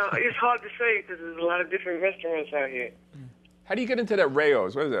 man. It's hard to say because there's a lot of different restaurants out here. How do you get into that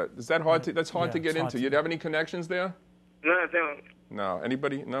Rayo's? What is that? Is that hard to? That's hard to get into. You have any connections there? No, I don't. No.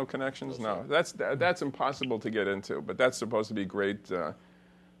 Anybody? No connections? No. That's impossible to get into. But that's supposed to be great.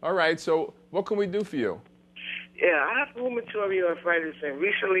 All right. So what can we do for you? Yeah, I have rheumatoid arthritis, and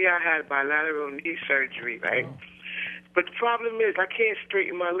recently I had bilateral knee surgery, right? Oh. But the problem is I can't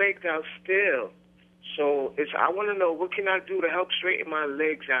straighten my legs out still. So I want to know, what can I do to help straighten my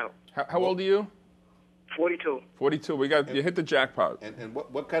legs out? How old are you? 42. 42. You hit the jackpot. And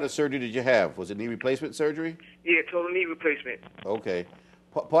what kind of surgery did you have? Was it knee replacement surgery? Yeah, total knee replacement. Okay.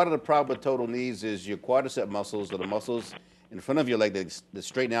 Part of the problem with total knees is your quadricep muscles, or the muscles in front of your leg that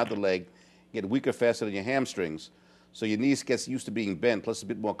straighten out the leg, get weaker faster than your hamstrings. So your knees gets used to being bent, plus a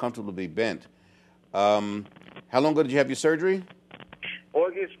bit more comfortable to be bent. How long ago did you have your surgery?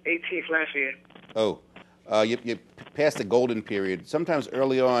 August 18th last year. Oh, you passed the golden period. Sometimes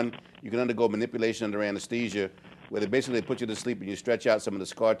early on, you can undergo manipulation under anesthesia, where they basically put you to sleep and you stretch out some of the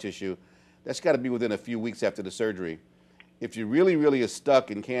scar tissue. That's got to be within a few weeks after the surgery. If you really, really are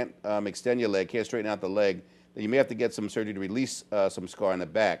stuck and can't extend your leg, can't straighten out the leg, then you may have to get some surgery to release some scar in the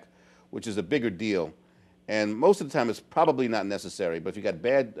back, which is a bigger deal. And most of the time, it's probably not necessary. But if you got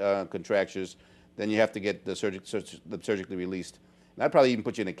bad contractures, then you have to get the surgically released. And I'd probably even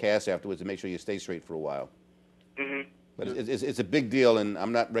put you in a cast afterwards to make sure you stay straight for a while. Mm-hmm. But it's a big deal, and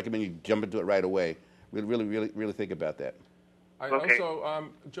I'm not recommending you jump into it right away. Really think about that. Also,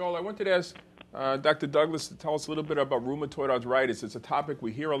 Joel, I wanted to ask Dr. Douglas to tell us a little bit about rheumatoid arthritis. It's a topic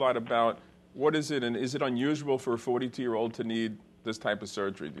we hear a lot about. What is it, and is it unusual for a 42-year-old to need this type of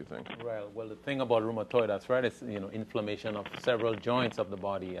surgery, do you think? Well, the thing about rheumatoid arthritis, inflammation of several joints of the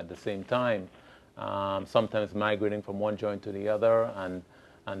body at the same time, sometimes migrating from one joint to the other, and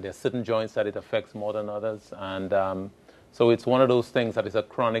there are certain joints that it affects more than others, and so it's one of those things that is a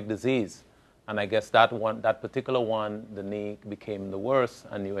chronic disease. And I guess that particular one, the knee became the worst,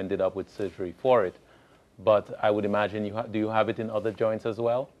 and you ended up with surgery for it. But I would imagine do you have it in other joints as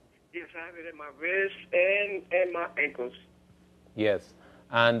well? Yes, I have it in my wrist and my ankles. Yes.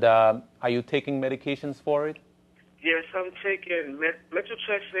 And are you taking medications for it? Yes, I'm taking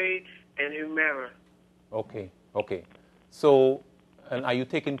methotrexate and Humira. Okay. So, and are you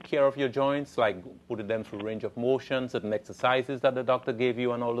taking care of your joints, like putting them through range of motion, certain exercises that the doctor gave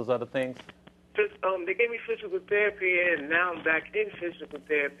you, and all those other things? They gave me physical therapy, and now I'm back in physical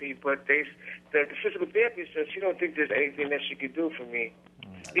therapy. But the physical therapist says she don't think there's anything that she could do for me,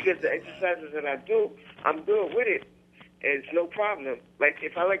 because the exercises that I do, I'm good with it. It's no problem. Like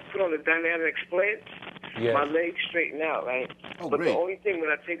if I put on the dynamic splints, my legs straighten out, right? Oh, but great. The only thing when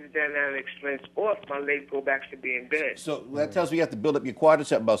I take the dynamic splints off, my legs go back to being bent. So that tells me you have to build up your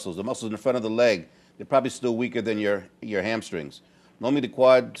quadricep muscles, the muscles in the front of the leg. They're probably still weaker than your hamstrings. Normally the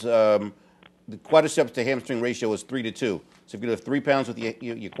quadriceps to hamstring ratio is 3 to 2. So if you do 3 pounds with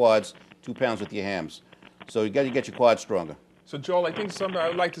your quads, 2 pounds with your hams. So you got to get your quads stronger. So Joel, I think I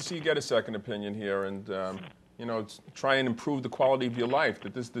would like to see you get a second opinion here, and try and improve the quality of your life,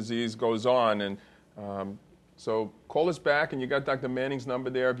 that this disease goes on. And so call us back, and you got Dr. Manning's number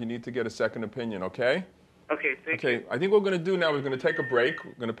there if you need to get a second opinion, okay? Okay, thank you. I think what we're going to do now is going to take a break.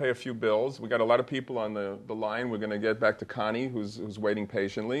 We're going to pay a few bills. We got a lot of people on the line. We're going to get back to Connie, who's waiting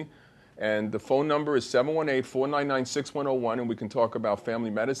patiently. And the phone number is 718-499-6101, and we can talk about family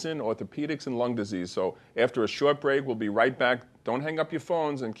medicine, orthopedics, and lung disease. So after a short break, we'll be right back. Don't hang up your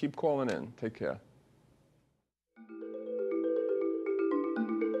phones and keep calling in. Take care.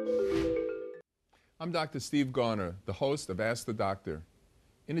 I'm Dr. Steve Garner, the host of Ask the Doctor.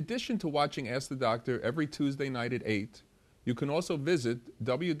 In addition to watching Ask the Doctor every Tuesday night at 8, you can also visit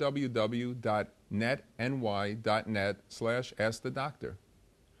www.netny.net/askthedoctor.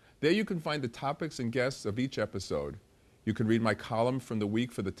 There you can find the topics and guests of each episode. You can read my column from the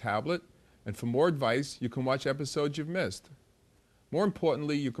week for the tablet, and for more advice, you can watch episodes you've missed. More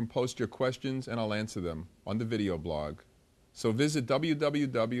importantly, you can post your questions and I'll answer them on the video blog. So visit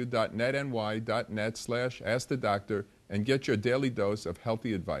www.netny.net/askthedoctor and get your daily dose of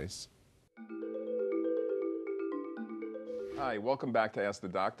healthy advice. Hi, welcome back to Ask the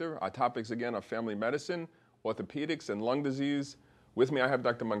Doctor. Our topics again are family medicine, orthopedics, and lung disease. With me I have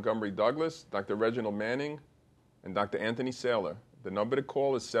Dr. Montgomery Douglas, Dr. Reginald Manning, and Dr. Anthony Saylor. The number to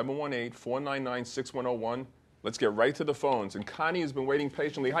call is 718-499-6101. Let's get right to the phones. And Connie has been waiting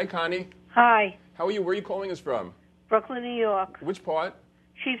patiently. Hi, Connie. Hi. How are you? Where are you calling us from? Brooklyn, New York. Which part?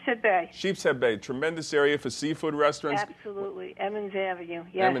 Sheepshead Bay. Sheepshead Bay. Tremendous area for seafood restaurants. Absolutely. Emmons Avenue.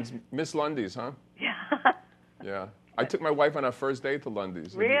 Yes. Emmons. Miss Lundy's, huh? Yeah. Yeah. I took my wife on our first date to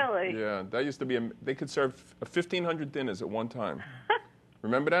Lundy's. Really? Yeah. That used to be, they could serve 1,500 dinners at one time.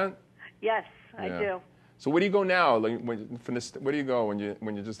 Remember that? Yes, I do. So where do you go now? Like, where do you go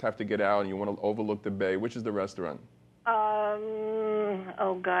when you just have to get out and you want to overlook the bay? Which is the restaurant?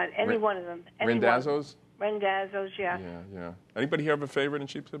 Oh God, any one of them. Randazzo's? Randazzo's, yeah. Yeah. Anybody here have a favorite in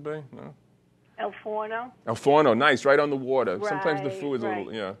Sheepshead Bay? No. El Forno. El Forno, nice, right on the water. Right, Sometimes the food is a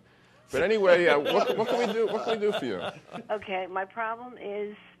little, yeah. But anyway, what can we do? What can we do for you? Okay, my problem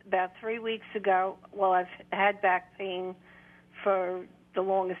is about 3 weeks ago. Well, I've had back pain for the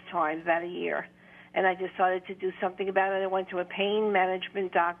longest time, about a year. And I decided to do something about it. I went to a pain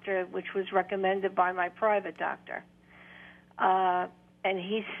management doctor, which was recommended by my private doctor. And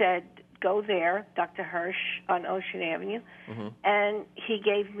he said, go there, Dr. Hirsch on Ocean Avenue. Mm-hmm. And he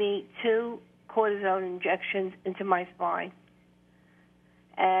gave me 2 cortisone injections into my spine.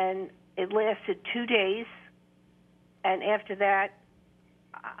 And it lasted 2 days. And after that,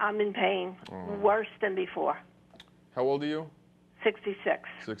 I'm in pain, worse than before. How old are you? 66.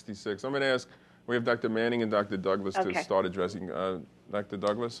 66. I'm going to ask, We have Dr. Manning and Dr. Douglas to Okay. start addressing. Dr.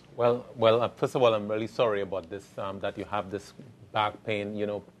 Douglas? Well, first of all, I'm really sorry about this, that you have this back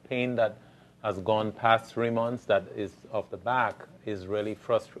pain, pain that has gone past 3 months that is of the back is really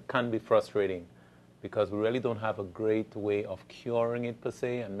can be frustrating because we really don't have a great way of curing it per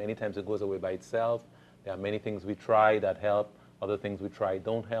se, and many times it goes away by itself. There are many things we try that help, other things we try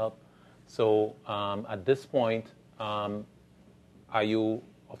don't help. So at this point, are you,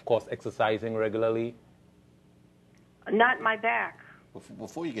 of course, exercising regularly? Not my back.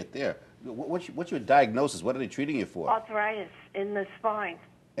 Before you get there, what's your diagnosis? What are they treating you for? Arthritis in the spine.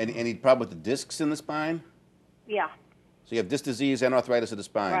 Any problem with the discs in the spine? Yeah. So you have disc disease and arthritis of the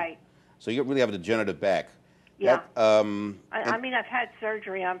spine. Right. So you really have a degenerative back. Yeah. That, I mean, I've had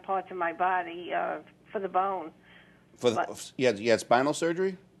surgery on parts of my body for the bone. You had spinal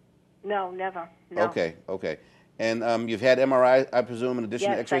surgery? No, never. No. Okay. And you've had MRI, I presume, in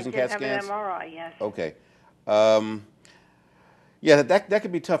addition to X-rays and CAT scans? Yes, I did have an MRI, yes. Okay. Yeah, that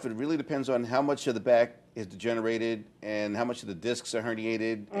could be tough. It really depends on how much of the back is degenerated and how much of the discs are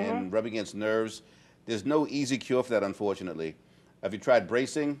herniated and rubbing against nerves. There's no easy cure for that, unfortunately. Have you tried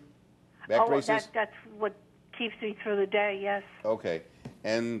bracing? Back braces? That's what keeps me through the day, yes. Okay.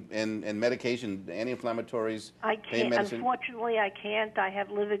 And medication, anti-inflammatories, I pain can't. medicine? Unfortunately, I can't. I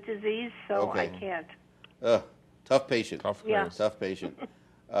have liver disease, so I Okay. can't. Tough patient. Yeah. Tough patient.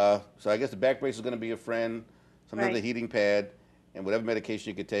 So I guess the back brace is going to be a friend, sometimes Right. a heating pad, and whatever medication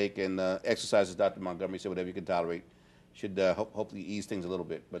you could take, and exercises, Dr. Montgomery said, whatever you can tolerate, should hopefully ease things a little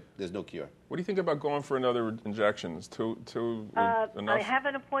bit, but there's no cure. What do you think about going for another injection? Is two enough? I have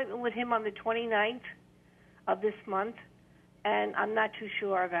an appointment with him on the 29th of this month, and I'm not too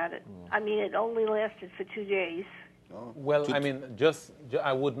sure about it. I mean, it only lasted for 2 days. Well, I mean,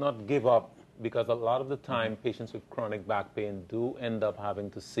 I would not give up because a lot of the time patients with chronic back pain do end up having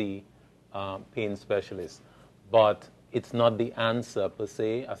to see pain specialists. But it's not the answer per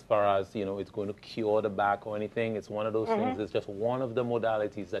se as far as, it's going to cure the back or anything. It's one of those things. It's just one of the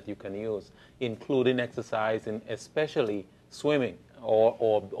modalities that you can use, including exercise, and especially swimming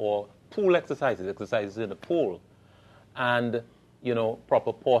or pool exercises in the pool, and,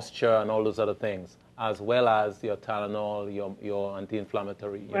 proper posture and all those other things, as well as your Tylenol, your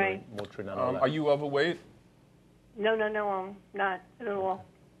anti-inflammatory, Motrin and all that. Are you overweight? No, I'm not at all.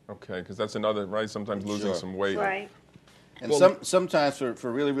 Okay, because that's another, right? Sometimes losing some weight. Right. And sometimes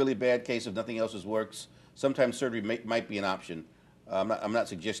for really, really bad case, if nothing else works, sometimes surgery might be an option. I'm not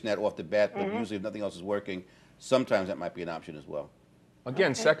suggesting that off the bat, but usually if nothing else is working, sometimes that might be an option as well.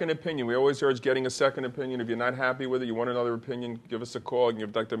 Again, second opinion. We always urge getting a second opinion. If you're not happy with it, you want another opinion, give us a call. You can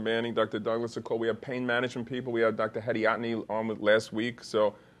give Dr. Manning, Dr. Douglas a call. We have pain management people. We had Dr. Hediatny on with last week.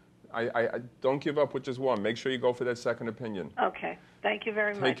 So I don't give up with just one. Make sure you go for that second opinion. Okay. Thank you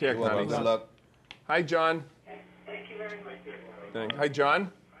very much. Take care, Connie. Good luck. Hi, John. Thank you very much. Hi,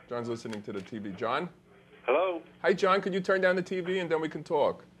 John. John's listening to the TV. John? Hello? Hi, John. Could you turn down the TV and then we can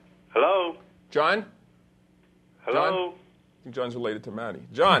talk? Hello? John? Hello? John? I think John's related to Maddie.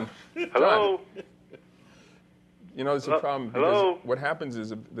 John? Hello? John. There's a problem. Hello? What happens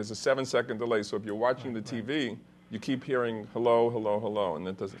is there's a 7-second delay. So if you're watching the TV, you keep hearing hello, hello, hello, and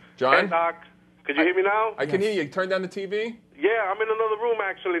it doesn't. John? Hey, Doc. Could you hear me now? I can hear you. Turn down the TV? Yeah, I'm in another room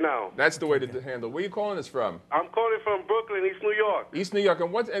actually now. That's the way to handle. Where are you calling us from? I'm calling from Brooklyn, East New York. East New York.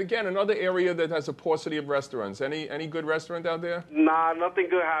 And again, another area that has a paucity of restaurants. Any good restaurant out there? Nah, nothing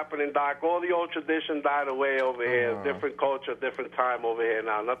good happening, Doc. All the old tradition died away over here. Different culture, different time over here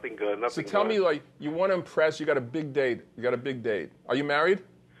now. Nothing good. Nothing So tell good. me, you want to impress. You got a big date. Are you married?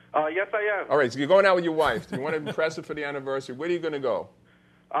 Yes, I am. All right, so you're going out with your wife. You want to impress her for the anniversary. Where are you going to go?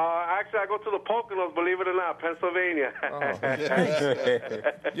 Actually, I go to the Poconos, believe it or not, Pennsylvania.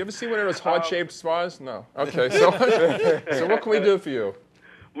 You ever see one of those heart-shaped spas? No. Okay, so what can we do for you?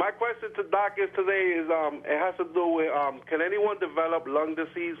 My question to Doc today is, it has to do with, can anyone develop lung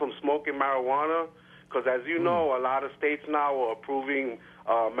disease from smoking marijuana? Because as you know, a lot of states now are approving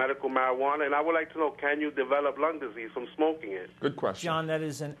medical marijuana, and I would like to know, can you develop lung disease from smoking it? Good question. John, that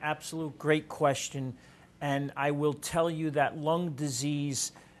is an absolute great question. And I will tell you that lung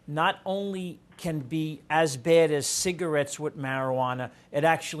disease not only can be as bad as cigarettes with marijuana, it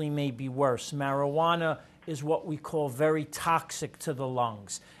actually may be worse. Marijuana is what we call very toxic to the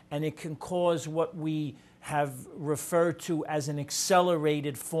lungs, and it can cause what we have referred to as an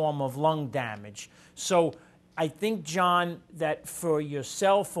accelerated form of lung damage. So I think, John, that for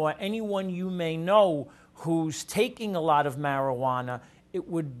yourself or anyone you may know who's taking a lot of marijuana, it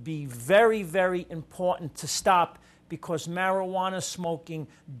would be very, very important to stop, because marijuana smoking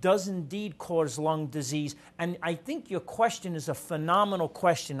does indeed cause lung disease. And I think your question is a phenomenal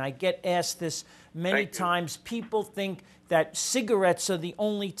question. I get asked this many times. People think that cigarettes are the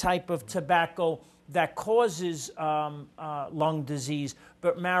only type of tobacco that causes lung disease,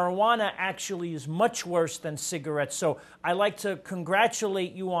 but marijuana actually is much worse than cigarettes. So I like to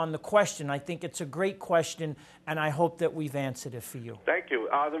congratulate you on the question. I think it's a great question, and I hope that we've answered it for you. Thank you.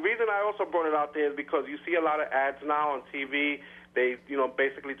 The reason I also brought it out there is because you see a lot of ads now on TV. They,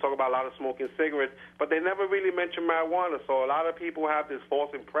 basically talk about a lot of smoking cigarettes, but they never really mention marijuana. So a lot of people have this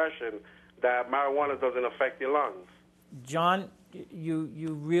false impression that marijuana doesn't affect your lungs. John, you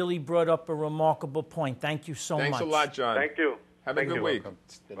really brought up a remarkable point. Thank you so much. Thanks a lot, John. Thank you. Have a good week.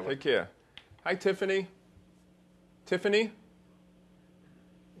 Take care. Hi, Tiffany. Tiffany?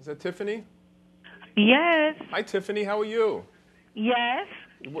 Is that Tiffany? Yes. Hi, Tiffany. How are you? Yes.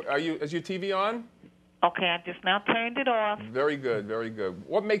 Is your TV on? Okay, I just now turned it off. Very good, very good.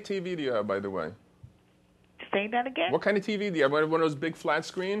 What make TV do you have, by the way? Say that again? What kind of TV do you have? One of those big flat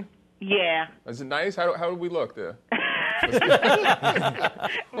screen? Yeah. Is it nice? How do we look there?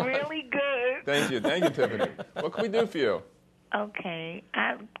 Really good. Thank you, Tiffany. What can we do for you? Okay,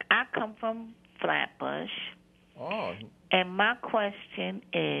 I come from Flatbush. Oh. And my question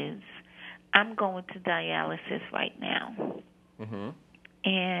is, I'm going to dialysis right now. Mm-hmm.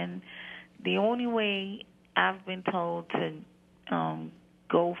 And the only way I've been told to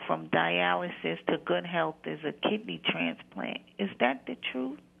go from dialysis to good health is a kidney transplant. Is that the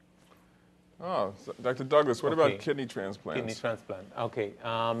truth? Oh, so Dr. Douglas, what about kidney transplants? Kidney transplant. Okay.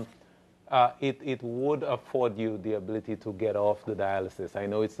 It would afford you the ability to get off the dialysis. I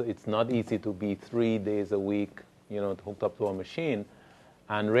know it's not easy to be 3 days a week, hooked up to a machine,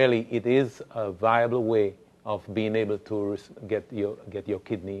 and really it is a viable way of being able to get your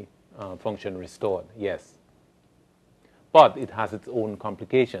kidney function restored. Yes. But it has its own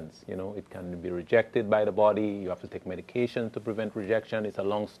complications. It can be rejected by the body. You have to take medication to prevent rejection. It's a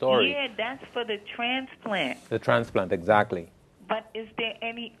long story. Yeah, that's for the transplant. The transplant, exactly. But is there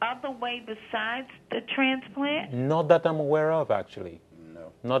any other way besides the transplant? Not that I'm aware of, actually.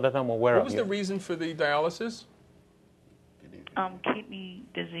 No. Not that I'm aware of. What was the reason for the dialysis? Kidney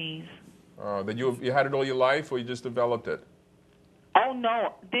disease. That you had it all your life, or you just developed it? Oh,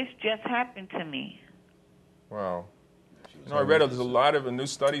 no. This just happened to me. Wow. I read there's a lot of a new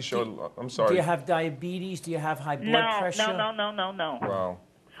study showed. I'm sorry. Do you have diabetes? Do you have high blood pressure? No. Wow.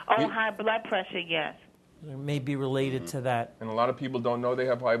 Oh, high blood pressure, yes. It may be related to that. And a lot of people don't know they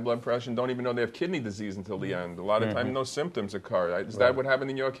have high blood pressure and don't even know they have kidney disease until the end. A lot of times no symptoms occur. Is that what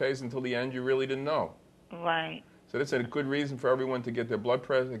happened in your case? Until the end, you really didn't know? Right. So that's a good reason for everyone to get their blood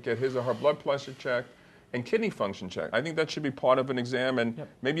pressure, get his or her blood pressure checked, and kidney function checked. I think that should be part of an exam, and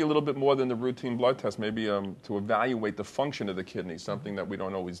maybe a little bit more than the routine blood test, maybe to evaluate the function of the kidney, something that we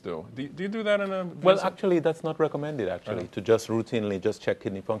don't always do. Do you do that in a visit? Well, actually, that's not recommended, to just routinely just check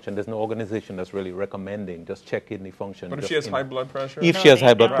kidney function. There's no organization that's really recommending just check kidney function. But if she has high blood pressure? If she has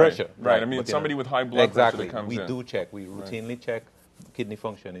high blood pressure. Right. I mean, somebody with high blood pressure that comes in. We do check. We routinely check kidney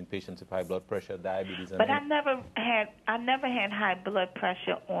function in patients with high blood pressure, diabetes. But I never had high blood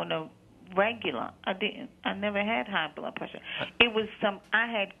pressure on a regular. I never had high blood pressure. It was I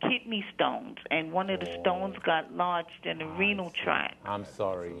had kidney stones, and one of the stones got lodged in the renal tract. I'm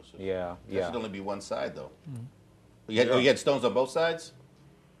sorry. Yeah. That should only be one side, though. You had stones on both sides?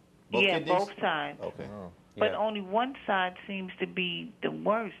 Both kidneys? Both sides. Okay. Oh. But only one side seems to be the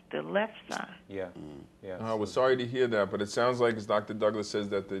worst, the left side. Yeah. I was sorry to hear that, but it sounds like, as Dr. Douglas says,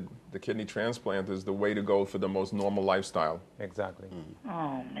 that the kidney transplant is the way to go for the most normal lifestyle. Exactly.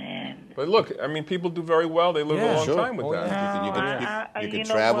 Oh, man. But look, I mean, people do very well. They live a long time with that. You can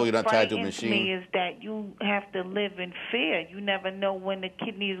travel. You're not tied to a machine. What frightens me is that you have to live in fear. You never know when the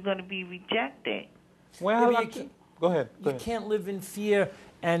kidney is going to be rejected. Well, go ahead. You can't live in fear.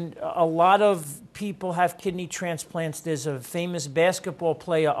 And a lot of people have kidney transplants. There's a famous basketball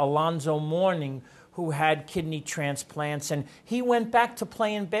player, Alonzo Mourning, who had kidney transplants. And he went back to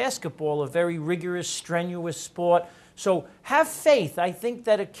playing basketball, a very rigorous, strenuous sport. So have faith. I think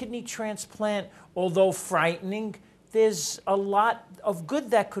that a kidney transplant, although frightening, there's a lot of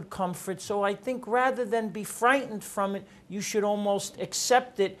good that could come from it. So I think rather than be frightened from it, you should almost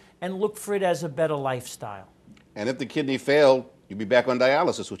accept it and look for it as a better lifestyle. And if the kidney failed, you'd be back on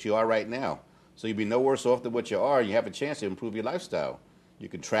dialysis, which you are right now. So you'd be no worse off than what you are, and you have a chance to improve your lifestyle. You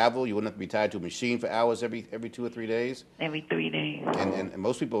can travel. You wouldn't have to be tied to a machine for hours every 2 or 3 days. Every 3 days. And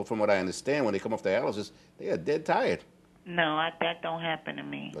most people, from what I understand, when they come off dialysis, they are dead tired. No, that don't happen to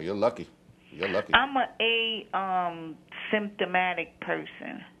me. Oh, you're lucky. You're lucky. I'm a symptomatic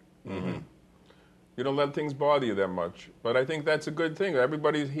person. Mm-hmm. You don't let things bother you that much. But I think that's a good thing.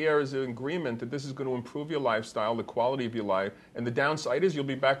 Everybody here is in agreement that this is going to improve your lifestyle, the quality of your life, and the downside is you'll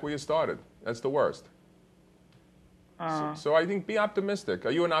be back where you started. That's the worst. So I think be optimistic.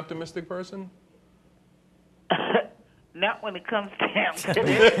 Are you an optimistic person? Not when it comes down to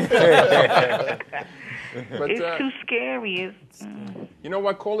it. It's too scary. You know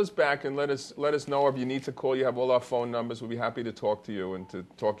what? Call us back and let us know if you need to call. You have all our phone numbers. We'll be happy to talk to you and to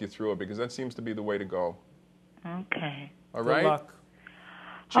talk you through it because that seems to be the way to go. Okay. All right? Good luck.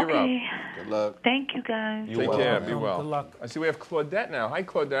 Cheer Okay. up. Good luck. Thank you, guys. Take care. Be well. Good luck. I see we have Claudette now. Hi,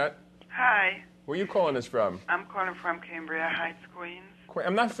 Claudette. Hi, Where are you calling us from? I'm calling from Cambria Heights, Queens.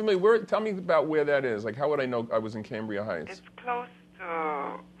 I'm not familiar. Tell me about where that is. Like, how would I know I was in Cambria Heights? It's close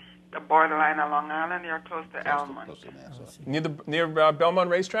to the borderline of Long Island. You're close to Elmont. Near Belmont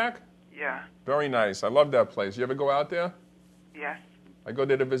Racetrack? Yeah. Very nice. I love that place. You ever go out there? Yes. I go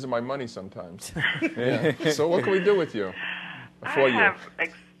there to visit my money sometimes. Yeah. So what can we do with you? For I you? have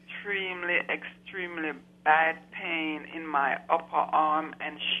extremely bad pain in my upper arm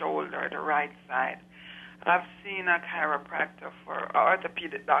and shoulder, the right side. I've seen a chiropractor an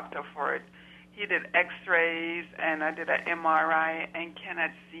orthopedic doctor for it. He did x-rays and I did an MRI and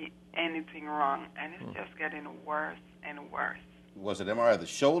cannot see anything wrong. And it's just getting worse and worse. Was it MRI of the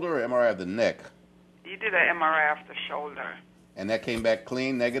shoulder or MRI of the neck? He did an MRI of the shoulder. And that came back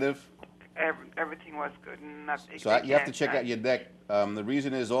clean, negative? Everything was good. Nothing. So you have to check out your neck. The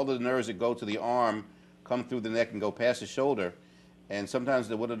reason is all the nerves that go to the arm come through the neck and go past the shoulder. And sometimes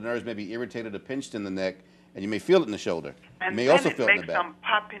one of the nerves may be irritated or pinched in the neck, and you may feel it in the shoulder. And you may then also feel it in the makes back. some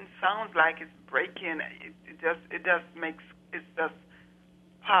popping sounds like it's breaking. It just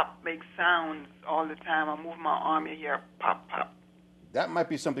pop, makes sounds all the time. I move my arm, you hear pop, pop. That might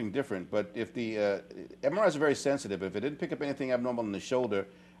be something different, but if the MRIs are very sensitive, if it didn't pick up anything abnormal in the shoulder,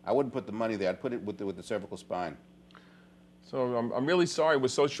 I wouldn't put the money there. I'd put it with the cervical spine. So I'm really sorry. We're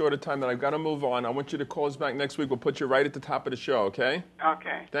so short of time that I've got to move on. I want you to call us back next week. We'll put you right at the top of the show, okay?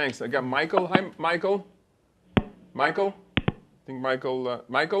 Okay. Thanks. I got Michael. Hi, Michael. Michael? I think Michael.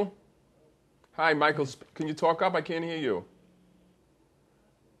 Michael? Hi, Michael. Can you talk up? I can't hear you.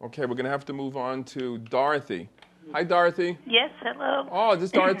 Okay, we're going to have to move on to Dorothy. Hi, Dorothy. Yes, hello. Oh, is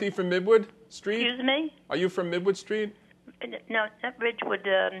this Dorothy from Midwood Street? Excuse me? Are you from Midwood Street? No, not Ridgewood.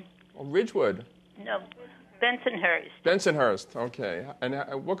 Oh, Ridgewood. No, Bensonhurst. Bensonhurst, okay. And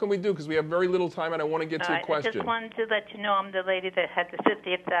what can we do? Because we have very little time and I want to get to a question. I just wanted to let you know I'm the lady that had the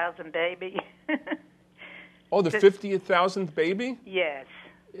 50,000 baby. Oh, the 50,000th baby? Yes.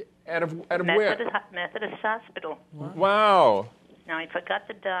 Out of where? Methodist Hospital. Wow. Now, I forgot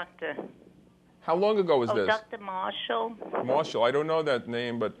the doctor. How long ago was this? Dr. Marshall. Marshall, I don't know that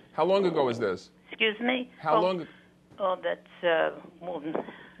name, but how long ago was this? Excuse me? How long? Oh, that's more than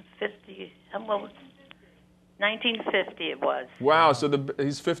 50, well, 1950 it was. Wow, so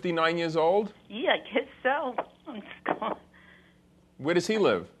he's 59 years old? Yeah, I guess so. I'm just going. Where does he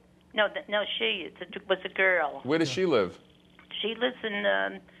live? No, she. It was a girl. Where does she live? She lives in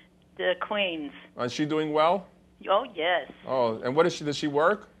the Queens. Is she doing well? Oh, yes. Oh, and what does she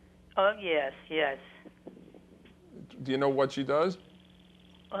work? Oh, yes, yes. Do you know what she does?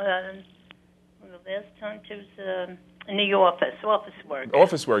 The last time she was in the office work.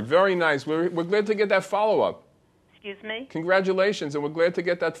 Office work, very nice. We're glad to get that follow-up. Excuse me? Congratulations, and we're glad to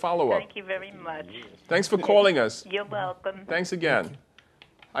get that follow-up. Thank you very much. Thanks for calling us. You're welcome. Thanks again.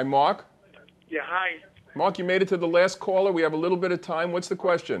 Hi, Mark. Yeah, hi. Mark, you made it to the last caller. We have a little bit of time. What's the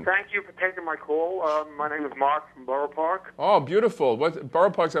question? Thank you for taking my call. My name is Mark from Borough Park. Oh, beautiful. Borough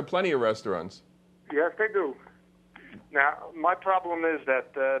Parks have plenty of restaurants. Yes, they do. Now, my problem is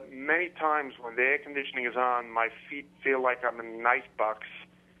that many times when the air conditioning is on, my feet feel like I'm in an ice box.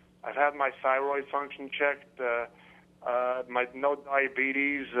 I've had my thyroid function checked, my no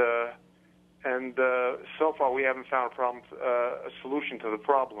diabetes, and so far we haven't found a solution to the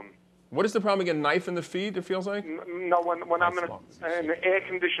problem. What is the problem again? Knife in the feet, it feels like? No, when I'm in an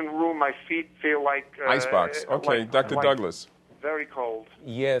air-conditioned room, my feet feel like... Icebox. Okay, like, Dr. Douglas. Very cold.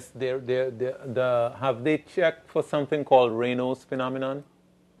 Yes, have they checked for something called Raynaud's phenomenon?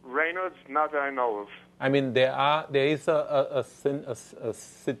 Raynaud's? Not that I know of. I mean, there is a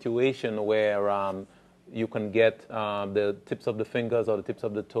situation where you can get the tips of the fingers or the tips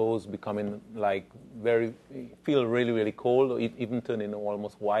of the toes becoming feel really, really cold, or even turning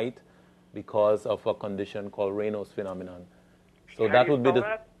almost white because of a condition called Raynaud's phenomenon. So that would be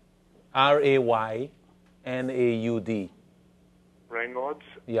the Raynaud. Raynaud's?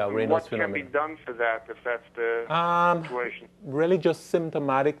 Yeah, Raynaud's what phenomenon. What can be done for that if that's the situation? Really just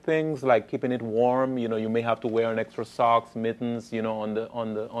symptomatic things like keeping it warm. You may have to wear an extra socks, mittens, on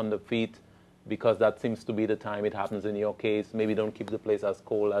the feet. because that seems to be the time it happens in your case. Maybe don't keep the place as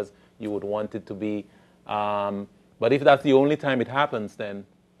cold as you would want it to be. But if that's the only time it happens, then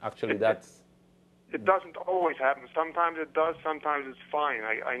actually that's... It doesn't always happen. Sometimes it does, sometimes it's fine.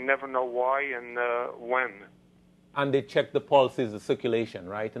 I never know why and when. And they check the pulses, the circulation,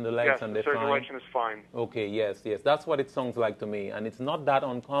 right, in the legs, Yes, and the they're circulation fine? is fine. Okay, yes. That's what it sounds like to me. And it's not that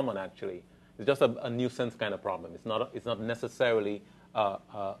uncommon, actually. It's just a nuisance kind of problem. It's not necessarily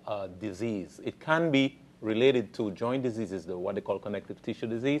a disease. It can be related to joint diseases, though, what they call connective tissue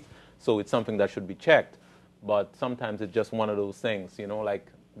disease. So it's something that should be checked. But sometimes it's just one of those things, like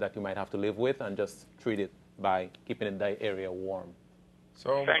that you might have to live with and just treat it by keeping that area warm.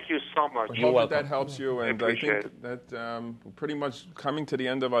 So thank you so much. I hope that helps you, and I think that we're pretty much coming to the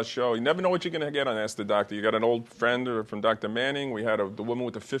end of our show. You never know what you're going to get on Ask the Doctor. You got an old friend from Dr. Manning. We had the woman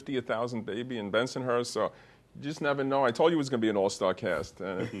with the 50,000 baby in Bensonhurst, so you just never know. I told you it was going to be an all-star cast.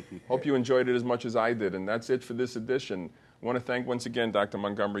 Hope you enjoyed it as much as I did, and that's it for this edition. I want to thank once again Dr.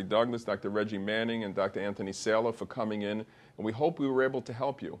 Montgomery Douglas, Dr. Reggie Manning, and Dr. Anthony Saylor for coming in, and we hope we were able to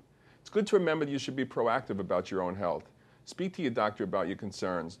help you. It's good to remember that you should be proactive about your own health. Speak to your doctor about your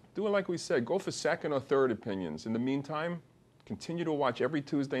concerns. Do it like we said. Go for second or third opinions. In the meantime, continue to watch every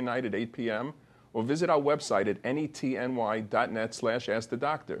Tuesday night at 8 p.m. or visit our website at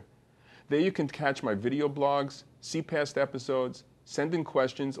netny.net/askthedoctor. There you can catch my video blogs, see past episodes, send in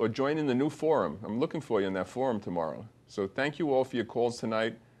questions, or join in the new forum. I'm looking for you in that forum tomorrow. So thank you all for your calls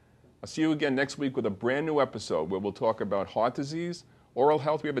tonight. I'll see you again next week with a brand new episode where we'll talk about heart disease, oral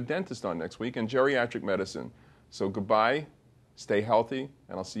health. We have a dentist on next week, and geriatric medicine. So goodbye, stay healthy,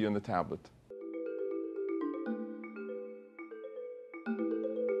 and I'll see you in the tablet.